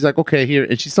 And she's like, "Okay, here."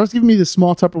 And she starts giving me this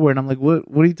small Tupperware, and I'm like, "What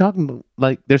are you talking about?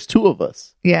 Like, there's two of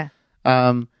us." Yeah.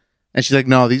 And she's like,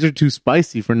 "No, these are too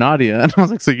spicy for Nadia." And I was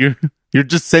like, "So you're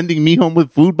just sending me home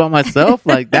with food by myself?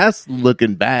 Like, that's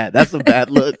looking bad. That's a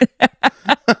bad look."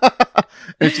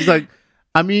 And she's like,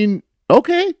 "I mean,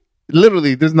 okay."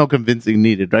 Literally, there's no convincing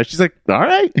needed, right? She's like, "All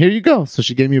right, here you go." So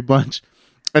she gave me a bunch.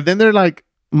 And then they're like,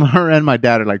 her and my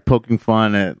dad are like poking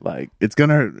fun at like, is it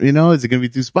gonna be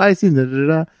too spicy? Da, da,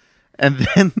 da. And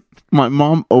then my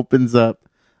mom opens up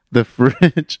the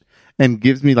fridge and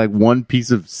gives me like one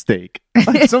piece of steak,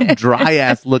 like some dry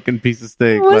ass looking piece of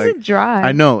steak. It wasn't like, dry.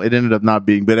 I know it ended up not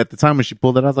being, but at the time when she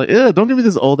pulled it, I was like, "Ew, don't give me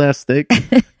this old ass steak."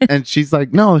 And she's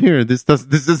like, "No, here, this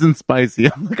isn't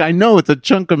spicy." I'm like, "I know, it's a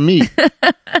chunk of meat."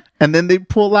 And then they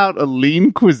pull out a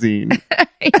lean cuisine.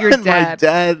 Your My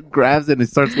dad grabs it and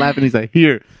starts laughing. He's like,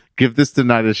 "Here, give this to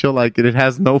Nadia. She'll like it. It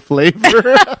has no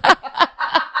flavor."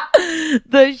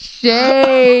 The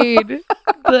shade.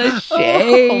 The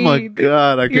shade. Oh my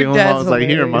God. I came home. I was like,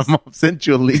 "Here, my mom sent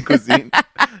you a lean cuisine."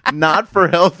 Not for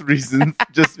health reasons,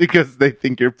 just because they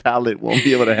think your palate won't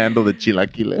be able to handle the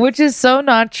chilaquiles. Which is so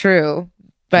not true,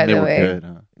 by the way. Good,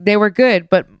 huh? They were good,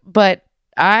 but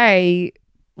I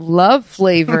love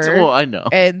flavor Well, I know,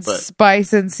 and but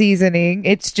spice and seasoning.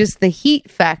 It's just the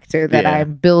heat factor that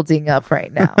I'm building up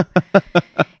right now.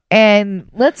 And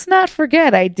let's not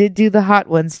forget, I did do the Hot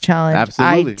Ones challenge.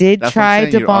 Absolutely. I did That's try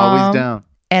Da Bomb. You're always down.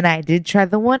 And I did try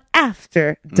the one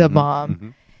after Da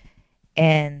Bomb.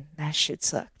 And that shit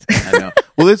sucked. I know.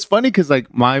 Well, it's funny because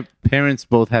like my parents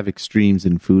both have extremes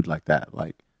in food like that.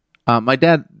 Like, my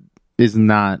dad he's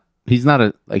not he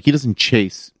doesn't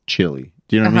chase chili.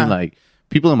 Do you know what I mean? Like,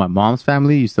 people in my mom's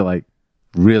family used to like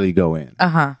really go in.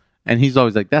 And he's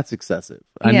always like, "That's excessive.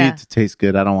 I need it to taste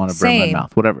good. I don't want to burn my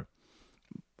mouth." Whatever.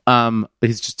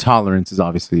 His just tolerance is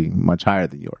obviously much higher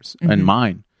than yours and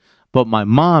mine. But my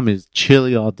mom is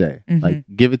chili all day. Like,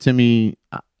 give it to me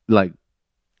like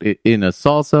in a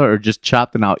salsa or just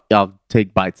chopped, and I'll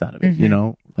take bites out of it, you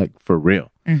know, like for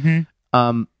real.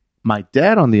 My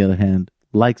dad, on the other hand,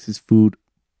 likes his food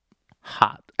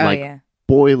hot,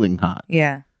 boiling hot.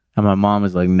 Yeah. And my mom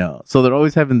is like, "No." So they're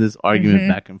always having this argument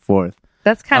back and forth.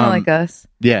 That's kind of like us.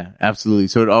 Yeah, absolutely.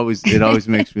 So it always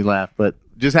makes me laugh. But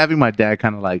just having my dad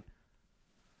kind of like,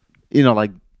 you know,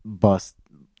 like bust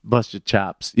your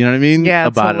chops. You know what I mean? Yeah,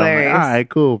 it's about hilarious. it. I'm like, "All right,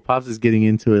 cool." Pops is getting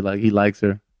into it. Like, he likes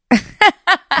her.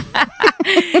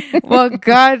 Well,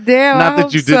 goddamn. Not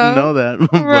that you didn't know that.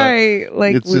 Right.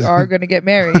 Like, we are going to get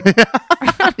married.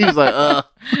 He was like,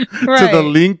 Right. to the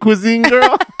lean cuisine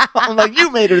girl? I'm like,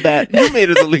 "You made her that. You made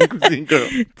her the lean cuisine girl."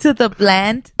 To the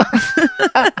bland.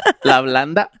 La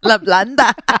blanda. La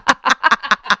blanda.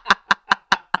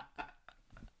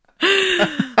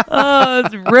 Oh,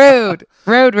 it's rude.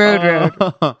 Rude.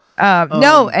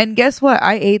 No, and guess what?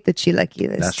 I ate the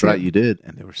chilaquiles. That's too. right, you did.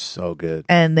 And they were so good.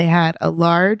 And they had a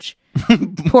large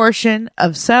portion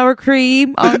of sour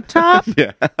cream on top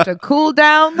to cool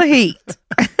down the heat.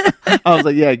 I was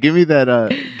like, "Yeah, give me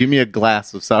that. Give me a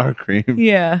glass of sour cream."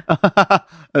 Yeah.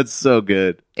 That's so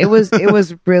good. It was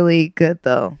really good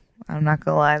though. I'm not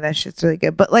gonna lie, that shit's really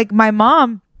good. But like my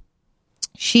mom,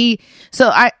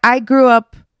 I grew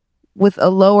up with a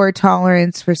lower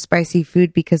tolerance for spicy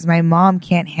food because my mom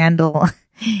can't handle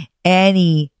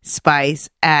any spice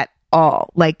at all.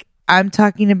 Like, I'm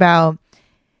talking about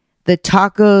the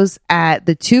tacos at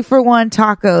the 2-for-1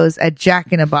 tacos at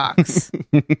Jack in a Box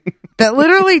that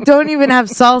literally don't even have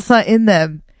salsa in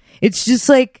them. It's just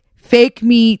like fake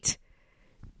meat,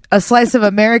 a slice of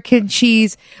American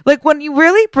cheese. Like when you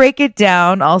really break it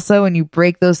down, also when you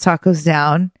break those tacos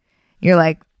down, you're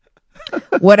like,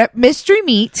 what a mystery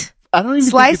meat, I don't even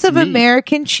slice of meat.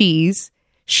 American cheese,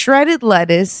 shredded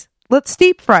lettuce. Let's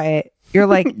deep fry it. You're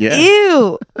like, Yeah.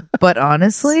 ew. But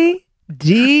honestly,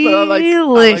 delicious.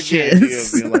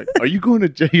 Being like, are you going to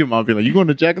Jack? Your mom being like, you going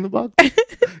to Jack in the Box?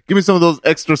 Give me some of those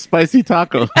extra spicy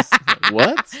tacos.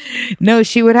 What? No,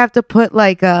 she would have to put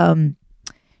like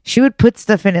she would put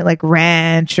stuff in it like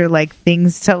ranch or like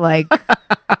things to like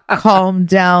calm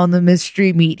down the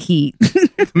mystery meat heat.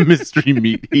 Mystery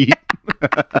meat heat.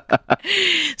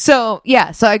 So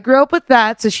I grew up with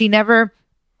that. So she never,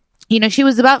 she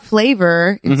was about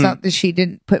flavor. It's not that she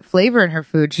didn't put flavor in her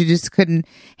food. She just couldn't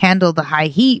handle the high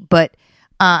heat. But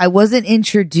I wasn't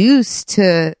introduced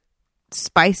to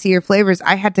spicier flavors.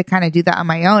 I had to kind of do that on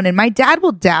my own. And my dad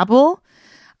will dabble.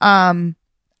 I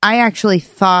actually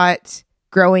thought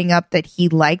growing up that he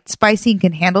liked spicy and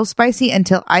can handle spicy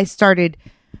until I started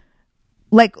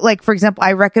like for example,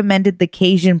 I recommended the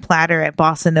Cajun platter at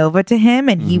Bossa Nova to him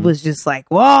and he was just like,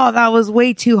 whoa, that was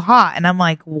way too hot. And I'm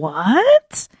like,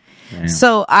 what? Damn.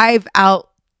 So I've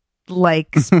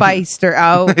spiced or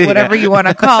out whatever you want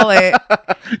to call it.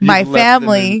 My You've left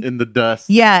family them in the dust.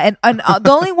 Yeah, and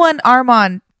the only one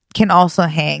Armand can also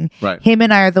hang. Right. Him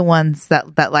and I are the ones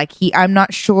that like I'm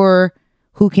not sure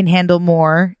who can handle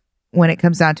more when it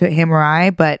comes down to it, him or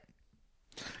I, but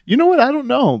You know what? I don't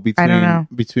know.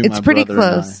 Between It's my pretty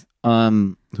brother close.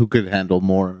 And I, who could handle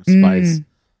more spice?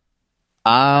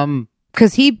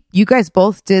 Because you guys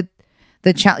both did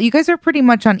the challenge. You guys are pretty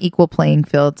much on equal playing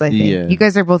fields. I think Yeah. you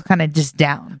guys are both kind of just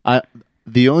down.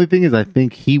 The only thing is, I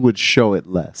think he would show it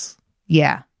less.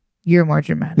 Yeah, you're more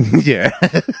dramatic. Yeah.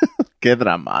 Qué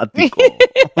dramático.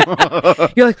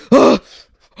 You're like,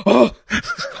 oh.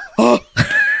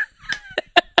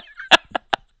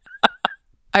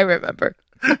 I remember.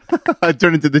 I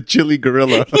turn into the chili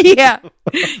gorilla. Yeah.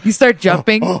 You start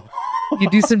jumping. You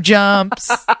do some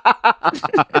jumps.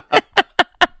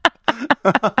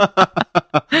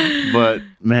 But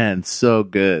man, so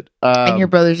good. And your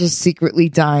brother's just secretly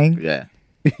dying. Yeah.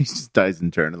 He just dies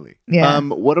internally. Yeah.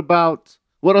 What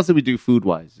else did we do food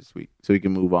wise this week? So we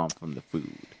can move on from the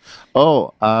food.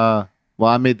 Oh, well,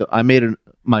 I made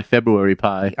my February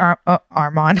pie.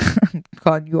 Armand. I'm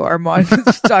calling you Armand.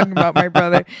 Just talking about my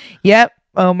brother. Yep.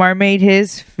 Omar made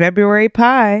his February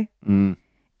pie. And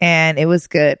it was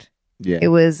good. Yeah. It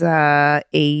was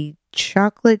a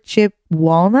chocolate chip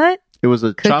walnut. It was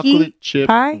a cookie chocolate chip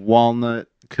pie? walnut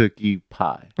cookie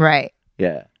pie. Right.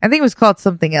 Yeah. I think it was called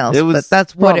something else, It was but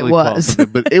that's what it probably called was.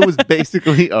 something, but it was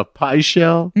basically a pie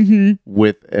shell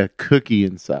with a cookie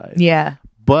inside. Yeah.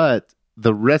 But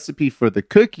the recipe for the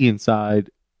cookie inside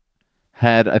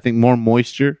had, I think, more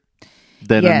moisture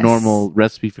than a normal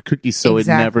recipe for cookies, so it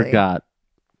never got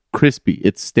crispy.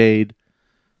 It stayed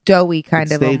doughy,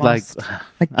 kind of almost.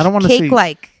 Like I don't want to say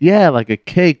cake-like. Yeah, like a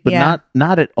cake, but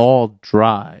not at all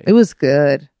dry. It was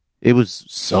good. It was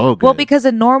so good. Well, because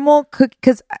a normal cook,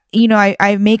 because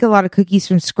I make a lot of cookies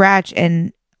from scratch,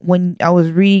 and when I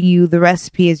was reading you the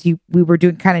recipe as we were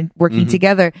doing kind of working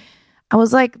together, I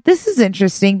was like, this is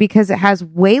interesting because it has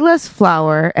way less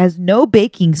flour, has no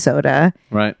baking soda,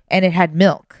 right, and it had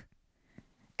milk.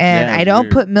 And I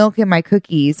don't put milk in my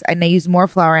cookies, and I use more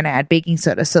flour and I add baking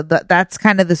soda. So that's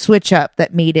kind of the switch up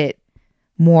that made it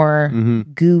more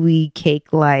gooey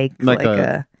cake-like, maybe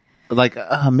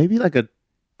like a.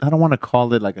 I don't want to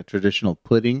call it like a traditional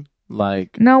pudding.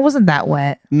 Like no, it wasn't that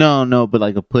wet. No, but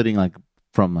like a pudding like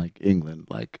from like England,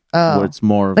 like where it's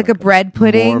more like a bread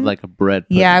pudding. More of like a bread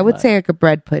pudding. Yeah, I would say like a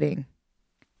bread pudding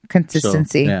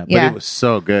consistency. So, but it was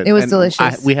so good. It was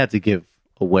delicious. We had to give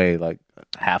away like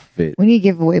half of it. We need to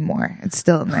give away more. It's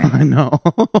still in there. I know.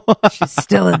 She's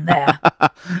still in there.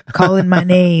 Calling my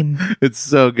name. It's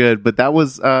so good. But that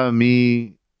was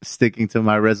me sticking to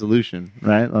my resolution,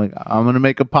 right? Like I'm gonna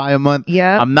make a pie a month.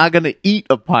 Yeah. I'm not gonna eat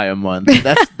a pie a month.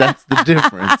 That's the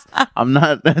difference.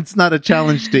 That's not a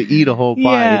challenge to eat a whole pie.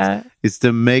 Yeah. It's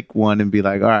to make one and be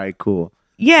like, all right, cool.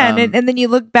 Yeah, and then you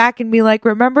look back and be like,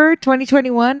 remember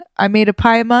 2021? I made a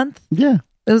pie a month. Yeah.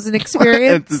 It was an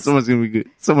experience. Someone's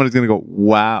gonna go,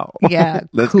 wow. Yeah.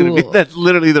 That's cool. that's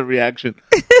literally the reaction.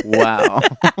 Wow.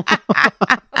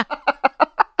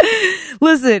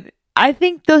 Listen, I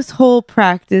think this whole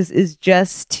practice is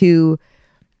just to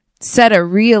set a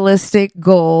realistic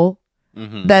goal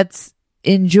that's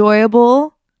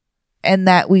enjoyable and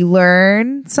that we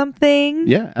learn something.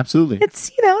 Yeah, absolutely.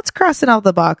 It's, it's crossing all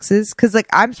the boxes. Cause like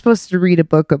I'm supposed to read a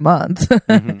book a month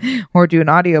or do an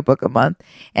audiobook a month.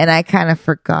 And I kind of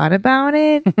forgot about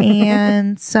it.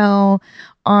 And so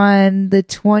on the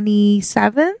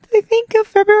 27th, I think, of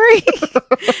February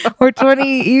or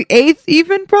 28th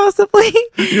even possibly.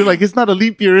 You're like, it's not a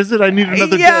leap year, is it? I need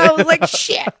another day. I was like,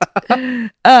 shit.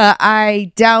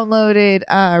 I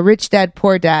downloaded Rich Dad,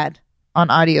 Poor Dad on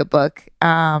audiobook.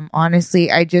 Honestly,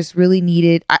 I just really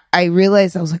needed, I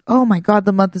realized I was like, oh my God,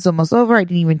 the month is almost over. I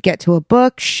didn't even get to a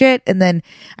book. Shit. And then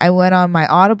I went on my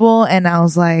Audible and I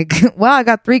was like, well, I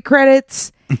got 3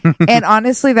 credits. And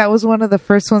honestly, that was one of the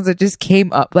first ones that just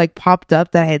came up, like popped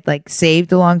up that I had like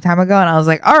saved a long time ago. And I was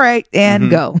like, all right, and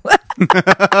go.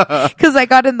 Cause I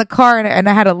got in the car and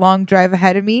I had a long drive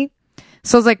ahead of me.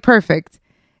 So I was like, perfect.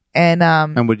 And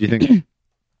what do you think?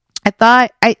 I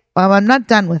thought I'm not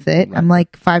done with it. I'm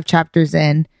like 5 chapters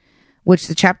in, which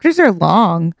the chapters are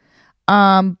long.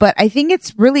 But I think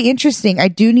it's really interesting. I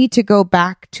do need to go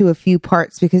back to a few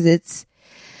parts because it's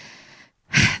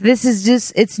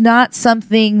not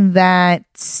something that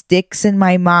sticks in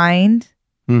my mind.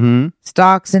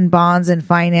 Stocks and bonds and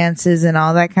finances and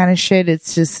all that kind of shit.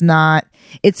 It's just not,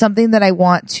 it's something that I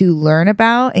want to learn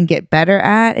about and get better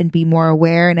at and be more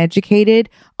aware and educated.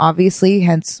 Obviously,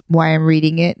 hence why I'm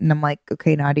reading it. And I'm like,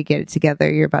 okay, Nadi, get it together.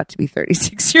 You're about to be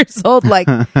 36 years old. Like,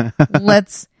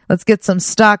 let's get some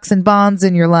stocks and bonds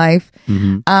in your life.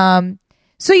 So, I'm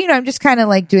just kind of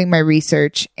like doing my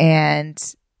research, and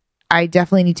I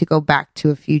definitely need to go back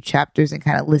to a few chapters and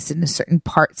kind of listen to certain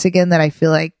parts again that I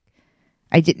feel like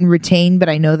I didn't retain, but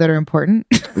I know that are important.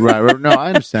 Right. No, I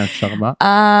understand what you're talking about.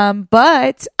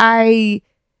 But I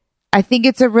think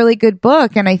it's a really good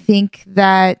book, and I think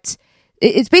that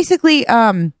it's basically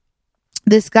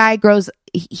this guy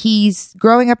he's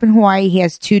growing up in Hawaii. He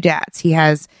has 2 dads. He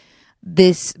has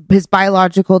his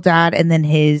biological dad, and then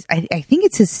I think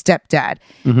it's his stepdad.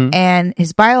 And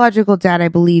his biological dad, I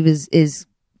believe, is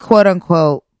quote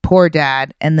unquote poor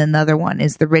dad, and then the other one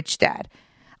is the rich dad.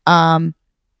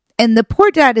 And the poor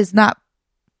dad is not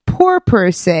poor per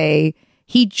se.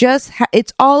 He just,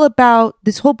 it's all about,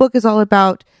 this whole book is all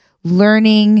about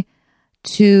learning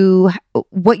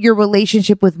what your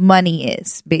relationship with money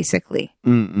is, basically.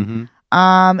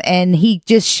 And he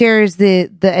just shares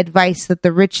the advice that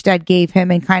the rich dad gave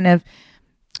him, and kind of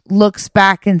looks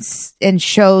back and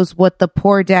shows what the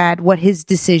poor dad, what his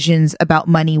decisions about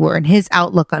money were and his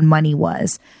outlook on money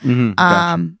was.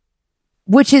 Gotcha.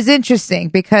 Which is interesting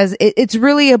because it's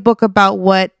really a book about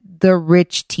what the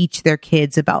rich teach their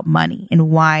kids about money and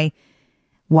why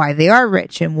they are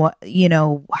rich, and what,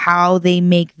 how they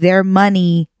make their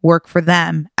money work for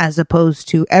them, as opposed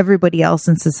to everybody else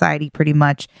in society pretty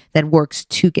much that works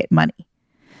to get money.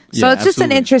 So it's just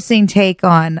an interesting take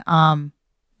on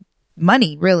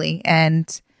money, really.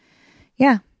 And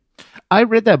yeah, I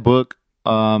read that book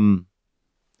a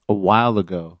while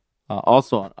ago.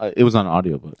 Also, it was on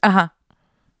audiobook.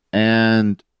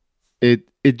 And it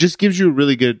just gives you a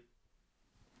really good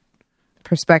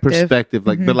perspective,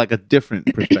 like, but like a different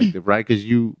perspective, right? Because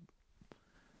you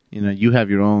have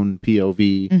your own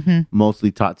POV,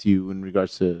 mostly taught to you in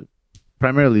regards to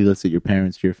primarily, let's say, your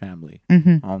parents, your family,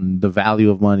 on the value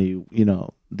of money,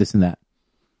 this and that.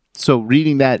 So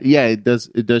reading that, yeah, it does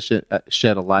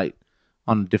shed a light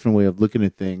on a different way of looking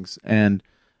at things. And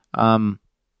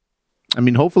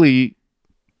hopefully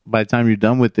by the time you're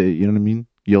done with it, you know what I mean,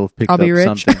 you'll have picked up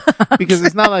something. Because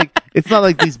it's not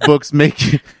like these books make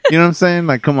you know what I'm saying?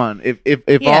 Like, come on.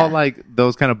 If all like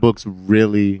those kind of books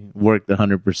really worked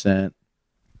 100%,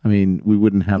 we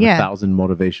wouldn't have 1,000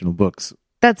 motivational books.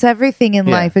 That's everything in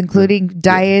life, including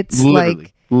diets.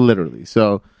 Literally.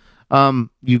 So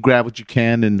you grab what you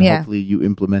can, and hopefully you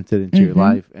implement it into your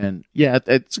life. And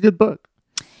it's a good book.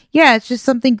 Yeah, it's just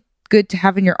something good to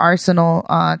have in your arsenal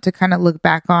to kind of look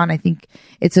back on. I think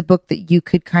it's a book that you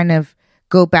could kind of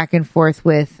go back and forth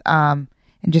with and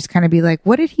just kind of be like,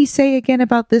 what did he say again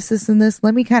about this, and this?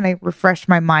 Let me kind of refresh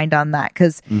my mind on that,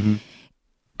 because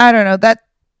I don't know,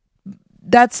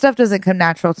 that stuff doesn't come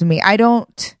natural to me. I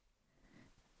don't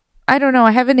know.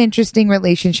 I have an interesting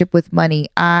relationship with money.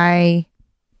 I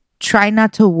try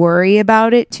not to worry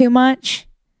about it too much.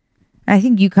 I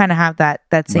think you kind of have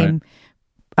that same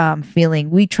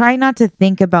feeling. We try not to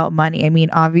think about money.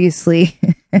 Obviously,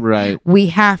 right. We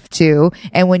have to.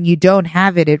 And when you don't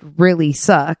have it, it really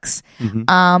sucks.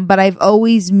 But I've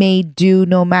always made do,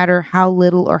 no matter how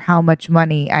little or how much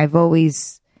money. I've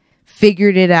always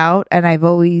figured it out, and I've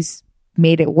always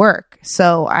made it work.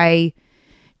 So I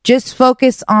just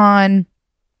focus on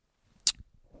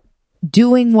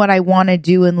doing what I want to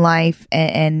do in life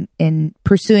and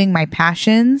pursuing my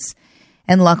passions.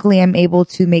 And luckily I'm able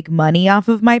to make money off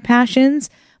of my passions,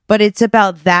 but it's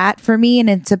about that for me. And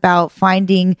it's about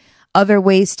finding other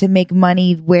ways to make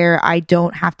money where I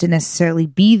don't have to necessarily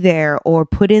be there or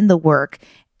put in the work,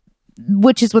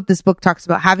 which is what this book talks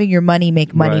about, having your money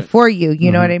make money Right. for you.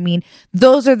 You know what I mean?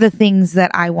 Those are the things that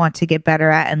I want to get better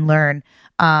at and learn.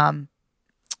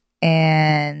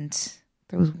 And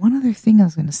there was one other thing I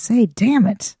was going to say. Damn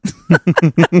it.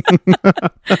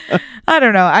 I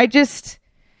don't know.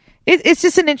 It's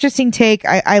just an interesting take.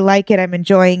 I like it. I'm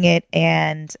enjoying it.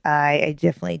 And I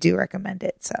definitely do recommend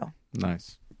it. So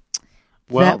Nice.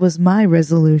 Well, that was my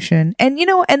resolution. And,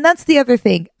 and that's the other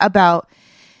thing about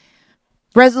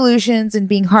resolutions and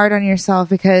being hard on yourself,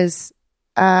 because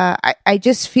I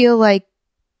just feel like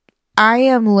I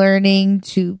am learning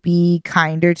to be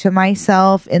kinder to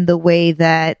myself in the way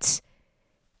that,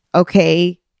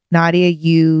 okay, Nadia,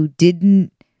 you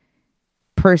didn't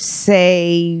per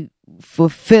se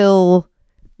fulfill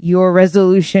your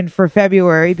resolution for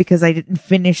February because I didn't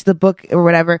finish the book or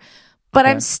whatever, but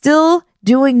Okay. I'm still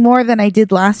doing more than I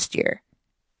did last year.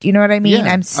 Do you know what I mean?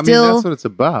 yeah, I'm still, that's what it's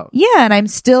about. yeah, and I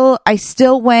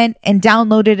still went and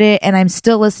downloaded it and I'm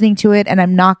still listening to it and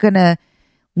I'm not going to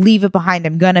leave it behind.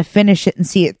 I'm going to finish it and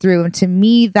see it through. And to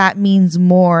me, that means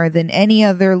more than any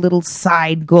other little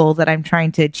side goal that I'm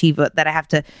trying to achieve, that I have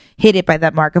to hit it by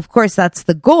that mark. Of course, that's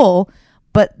the goal,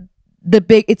 but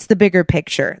it's the bigger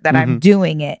picture that I'm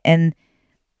doing it. And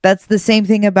that's the same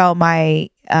thing about my,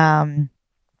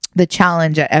 the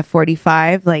challenge at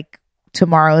F45. Like,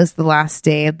 tomorrow is the last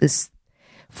day of this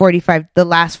the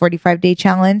last 45-day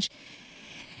challenge.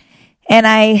 And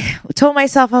I told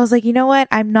myself, I was like, you know what?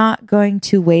 I'm not going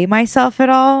to weigh myself at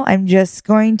all. I'm just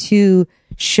going to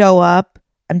show up.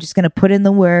 I'm just going to put in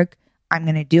the work. I'm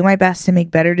going to do my best to make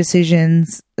better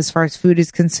decisions as far as food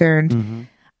is concerned.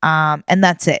 And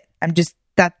that's it.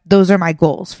 Those are my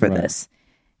goals for Right. this.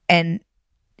 And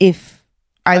if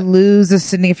I lose a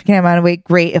significant amount of weight,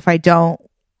 great. If I don't,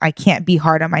 I can't be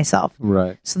hard on myself.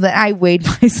 Right. So that I weighed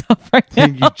myself right now.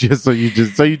 And so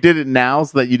you did it now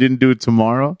so that you didn't do it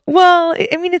tomorrow? Well,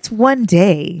 I mean, it's one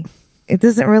day. It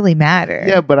doesn't really matter.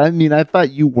 Yeah, but I mean, I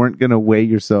thought you weren't going to weigh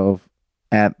yourself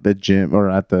at the gym or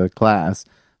at the class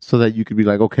so that you could be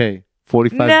like, okay,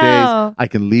 45 No. days, I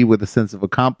can leave with a sense of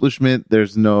accomplishment.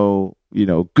 There's no,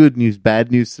 good news,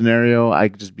 bad news scenario. I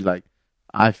could just be like,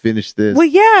 I finished this. Well,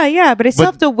 yeah, but I still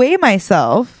But- have to weigh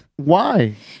myself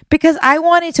Why? because I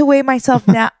wanted to weigh myself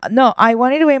now. No, I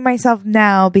wanted to weigh myself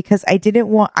now because I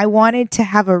wanted to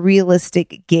have a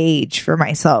realistic gauge for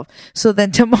myself. So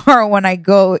then tomorrow when I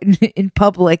go in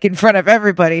public in front of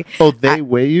everybody, Oh, they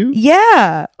weigh you?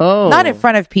 yeah, Oh. not in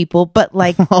front of people, but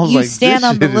like I was you like, stand this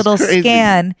on the shit is little crazy.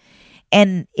 scan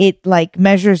and it like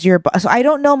measures your so I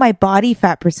don't know my body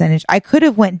fat percentage. I could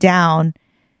have went down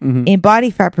in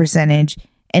body fat percentage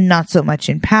and not so much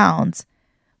in pounds.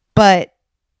 But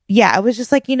yeah, I was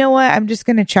just like, you know what? I'm just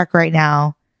going to check right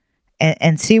now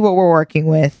and see what we're working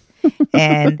with.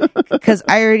 And because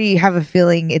I already have a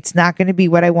feeling it's not going to be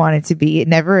what I want it to be. It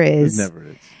never is. It never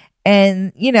is.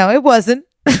 And, it wasn't.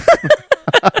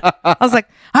 I was like,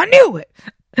 I knew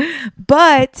it.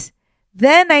 But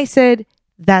then I said,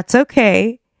 that's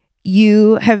okay.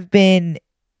 You have been,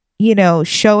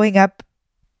 showing up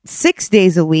 6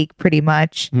 days a week pretty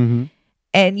much. Mm-hmm.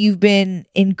 And you've been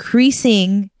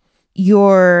increasing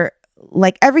your,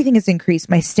 like, everything has increased.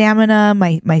 My stamina,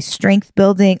 my strength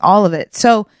building, all of it.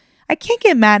 So I can't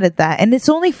get mad at that. And it's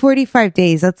only 45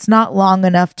 days. That's not long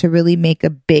enough to really make a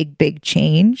big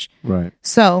change. Right.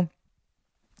 So,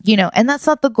 and that's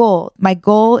not the goal. My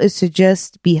goal is to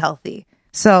just be healthy.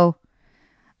 So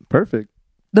Perfect.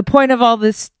 the point of all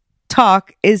this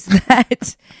talk is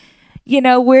that,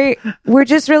 we're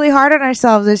just really hard on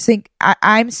ourselves. I just think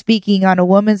I'm speaking on a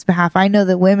woman's behalf. I know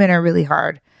that women are really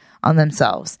hard on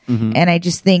themselves. And I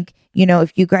just think,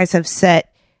 if you guys have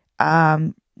set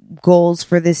goals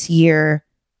for this year,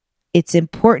 it's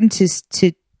important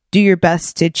to do your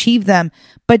best to achieve them,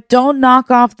 but don't knock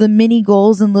off the mini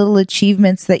goals and little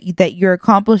achievements that you're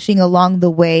accomplishing along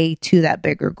the way to that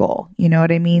bigger goal. You know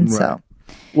what I mean? Right. So,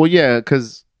 Well, yeah,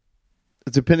 because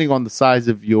depending on the size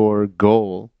of your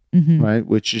goal, right?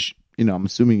 Which is, I'm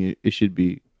assuming it should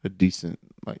be a decent,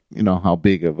 like, how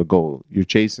big of a goal you're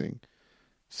chasing.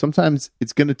 Sometimes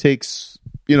it's going to take,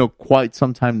 quite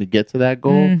some time to get to that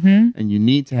goal. And you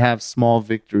need to have small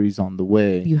victories on the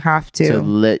way. you have to to.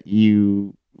 let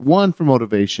you, one, for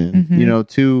motivation,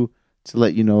 two, to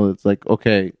let you know it's like,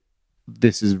 okay,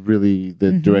 this is really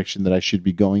the direction that I should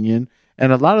be going in.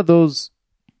 And a lot of those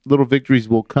little victories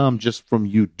will come just from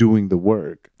you doing the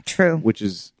work. True. which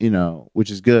is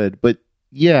good. But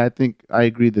yeah, I think I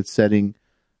agree that setting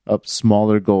up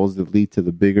smaller goals that lead to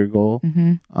the bigger goal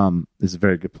is a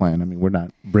very good plan. I mean, we're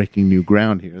not breaking new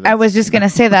ground here. I was just going to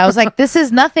say that. I was like, this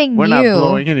is nothing we're new. We're not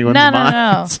blowing anyone's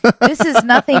minds. No. This is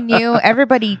nothing new.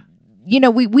 Everybody,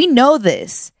 we know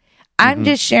this. I'm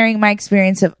just sharing my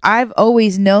experience of I've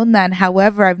always known that.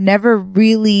 However, I've never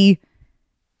really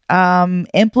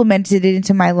implemented it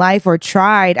into my life or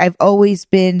tried. I've always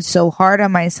been so hard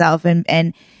on myself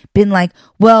and been like,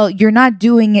 well, you're not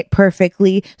doing it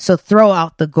perfectly, so throw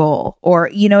out the goal. Or,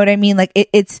 you know what I mean? Like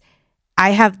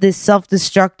I have this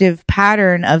self-destructive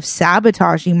pattern of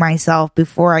sabotaging myself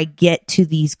before I get to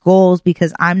these goals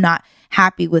because I'm not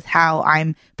happy with how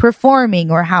I'm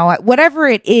performing or whatever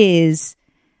it is.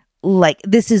 Like,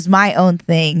 this is my own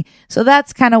thing. So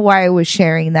that's kind of why I was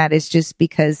sharing that, is just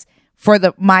because for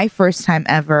my first time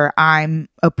ever, I'm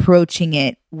approaching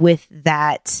it with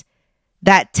that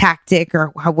tactic or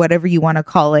whatever you want to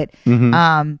call it,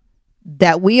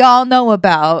 that we all know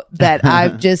about that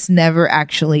I've just never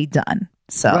actually done.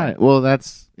 So, right. Well,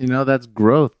 that's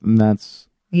growth, and that's,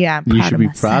 yeah, you should be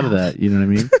proud of that. You know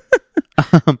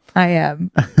what I mean? I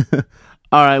am.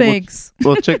 All right. Thanks.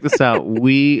 Well, check this out.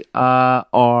 We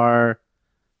are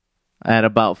at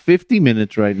about 50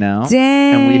 minutes right now.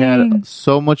 Dang. And we had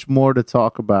so much more to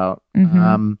talk about.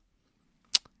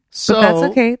 So but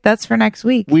that's okay. That's for next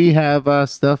week. We have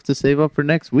stuff to save up for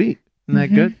next week. Isn't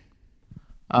that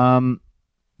good?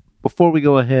 Before we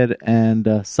go ahead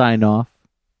and sign off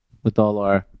with all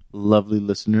our lovely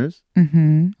listeners,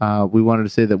 we wanted to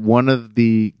say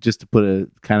that just to put a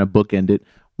kind of bookend it,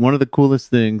 one of the coolest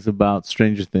things about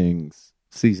Stranger Things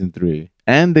season 3,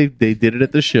 and they did it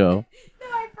at the show,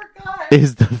 I forgot,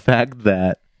 is the fact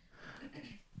that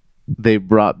they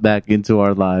brought back into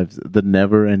our lives the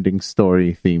Never Ending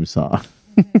Story theme song.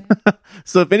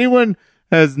 So if anyone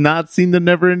has not seen the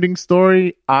Never Ending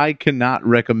Story, I cannot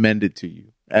recommend it to you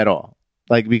at all.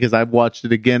 Like, because I've watched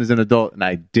it again as an adult and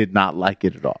I did not like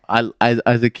it at all.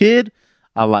 As a kid,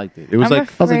 I liked it. It was I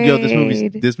was like, yo,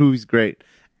 this movie's great.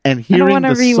 And hearing I don't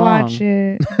want to rewatch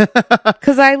it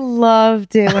because I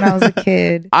loved it when I was a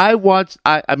kid. I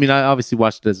obviously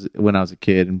watched it when I was a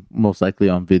kid, and most likely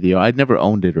on video. I'd never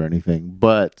owned it or anything,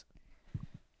 but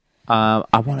I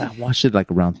watched it like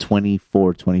around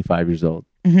 24, 25 years old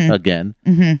again,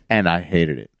 and I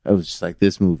hated it. I was just like,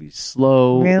 this movie's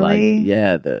slow. Really? Like,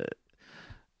 yeah,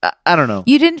 I don't know.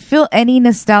 You didn't feel any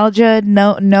nostalgia?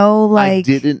 No, like I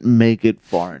didn't make it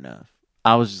far enough.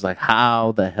 I was just like,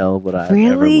 how the hell would I really?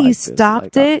 ever like You this?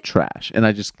 stopped Like, it? Trash. And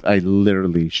I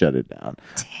literally shut it down.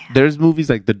 Damn. There's movies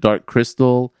like The Dark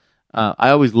Crystal.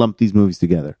 I always lump these movies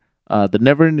together. The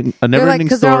Never Ending Story,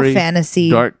 they're all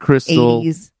fantasy, Dark Crystal,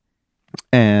 80s.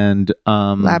 And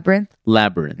Labyrinth.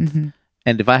 And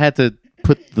if I had to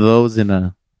put those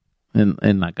in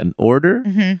like an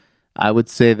order, I would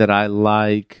say that I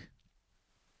like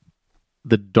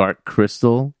The Dark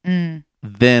Crystal,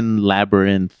 then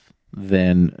Labyrinth,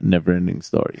 then Never Ending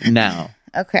Story. Now,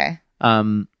 okay. Yeah.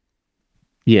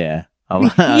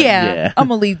 Yeah. I'm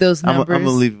gonna leave those numbers. I'm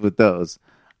gonna leave it with those.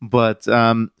 But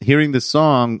hearing the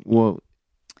song, well,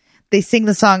 they sing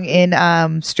the song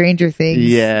in Stranger Things.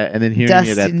 Yeah, and then hearing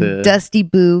it at the Dusty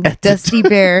Boo, Dusty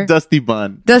Bear, Dusty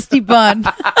Bun, Dusty Bun,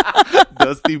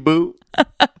 Dusty Boo.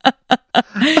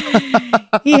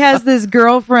 He has this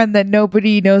girlfriend that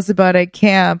nobody knows about at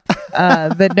camp,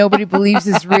 that nobody believes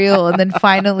is real, and then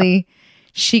finally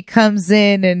she comes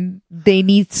in and they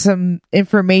need some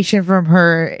information from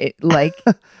her,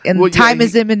 and time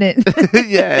is imminent.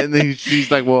 Yeah, and then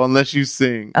she's like, well, unless you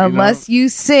sing. You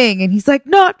sing. And he's like,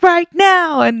 not right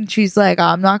now. And she's like,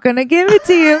 I'm not going to give it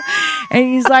to you. And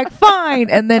he's like, fine.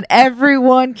 And then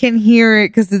everyone can hear it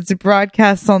because it's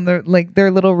broadcast on their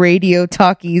little radio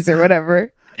talkies or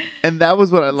whatever. And that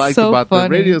was what I liked about the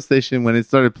radio station. When it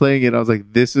started playing it, I was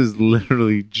like, this is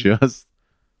literally just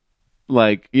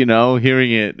like,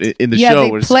 hearing it in the show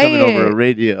where it's coming over a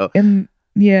radio.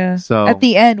 Yeah. So at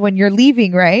the end when you're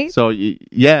leaving, right? So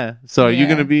yeah. So are you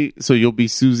gonna be? So you'll be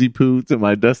Susie Poo to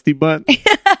my Dusty Bun.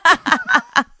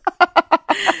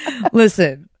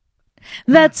 Listen,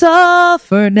 that's all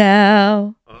for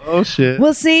now. Oh shit.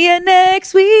 We'll see you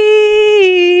next week.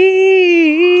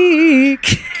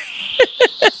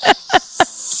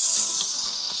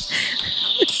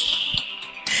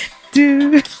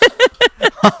 Dude.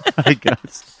 All right,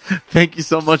 guys. Thank you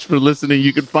so much for listening.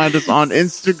 You can find us on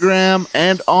Instagram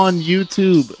and on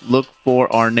YouTube. Look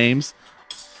for our names,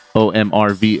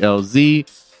 OMRVLZ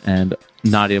and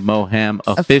Nadia Moham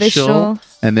Official.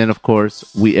 And then, of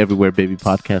course, We Everywhere Baby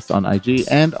Podcast on IG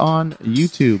and on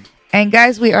YouTube. And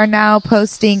guys, we are now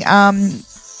posting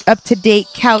up-to-date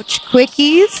couch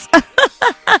quickies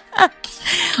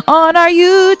on our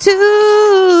YouTube.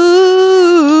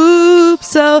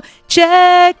 So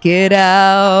check it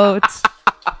out.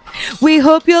 We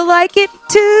hope you'll like it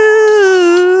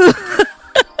too.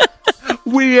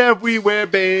 We everywhere,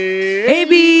 baby.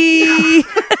 Baby.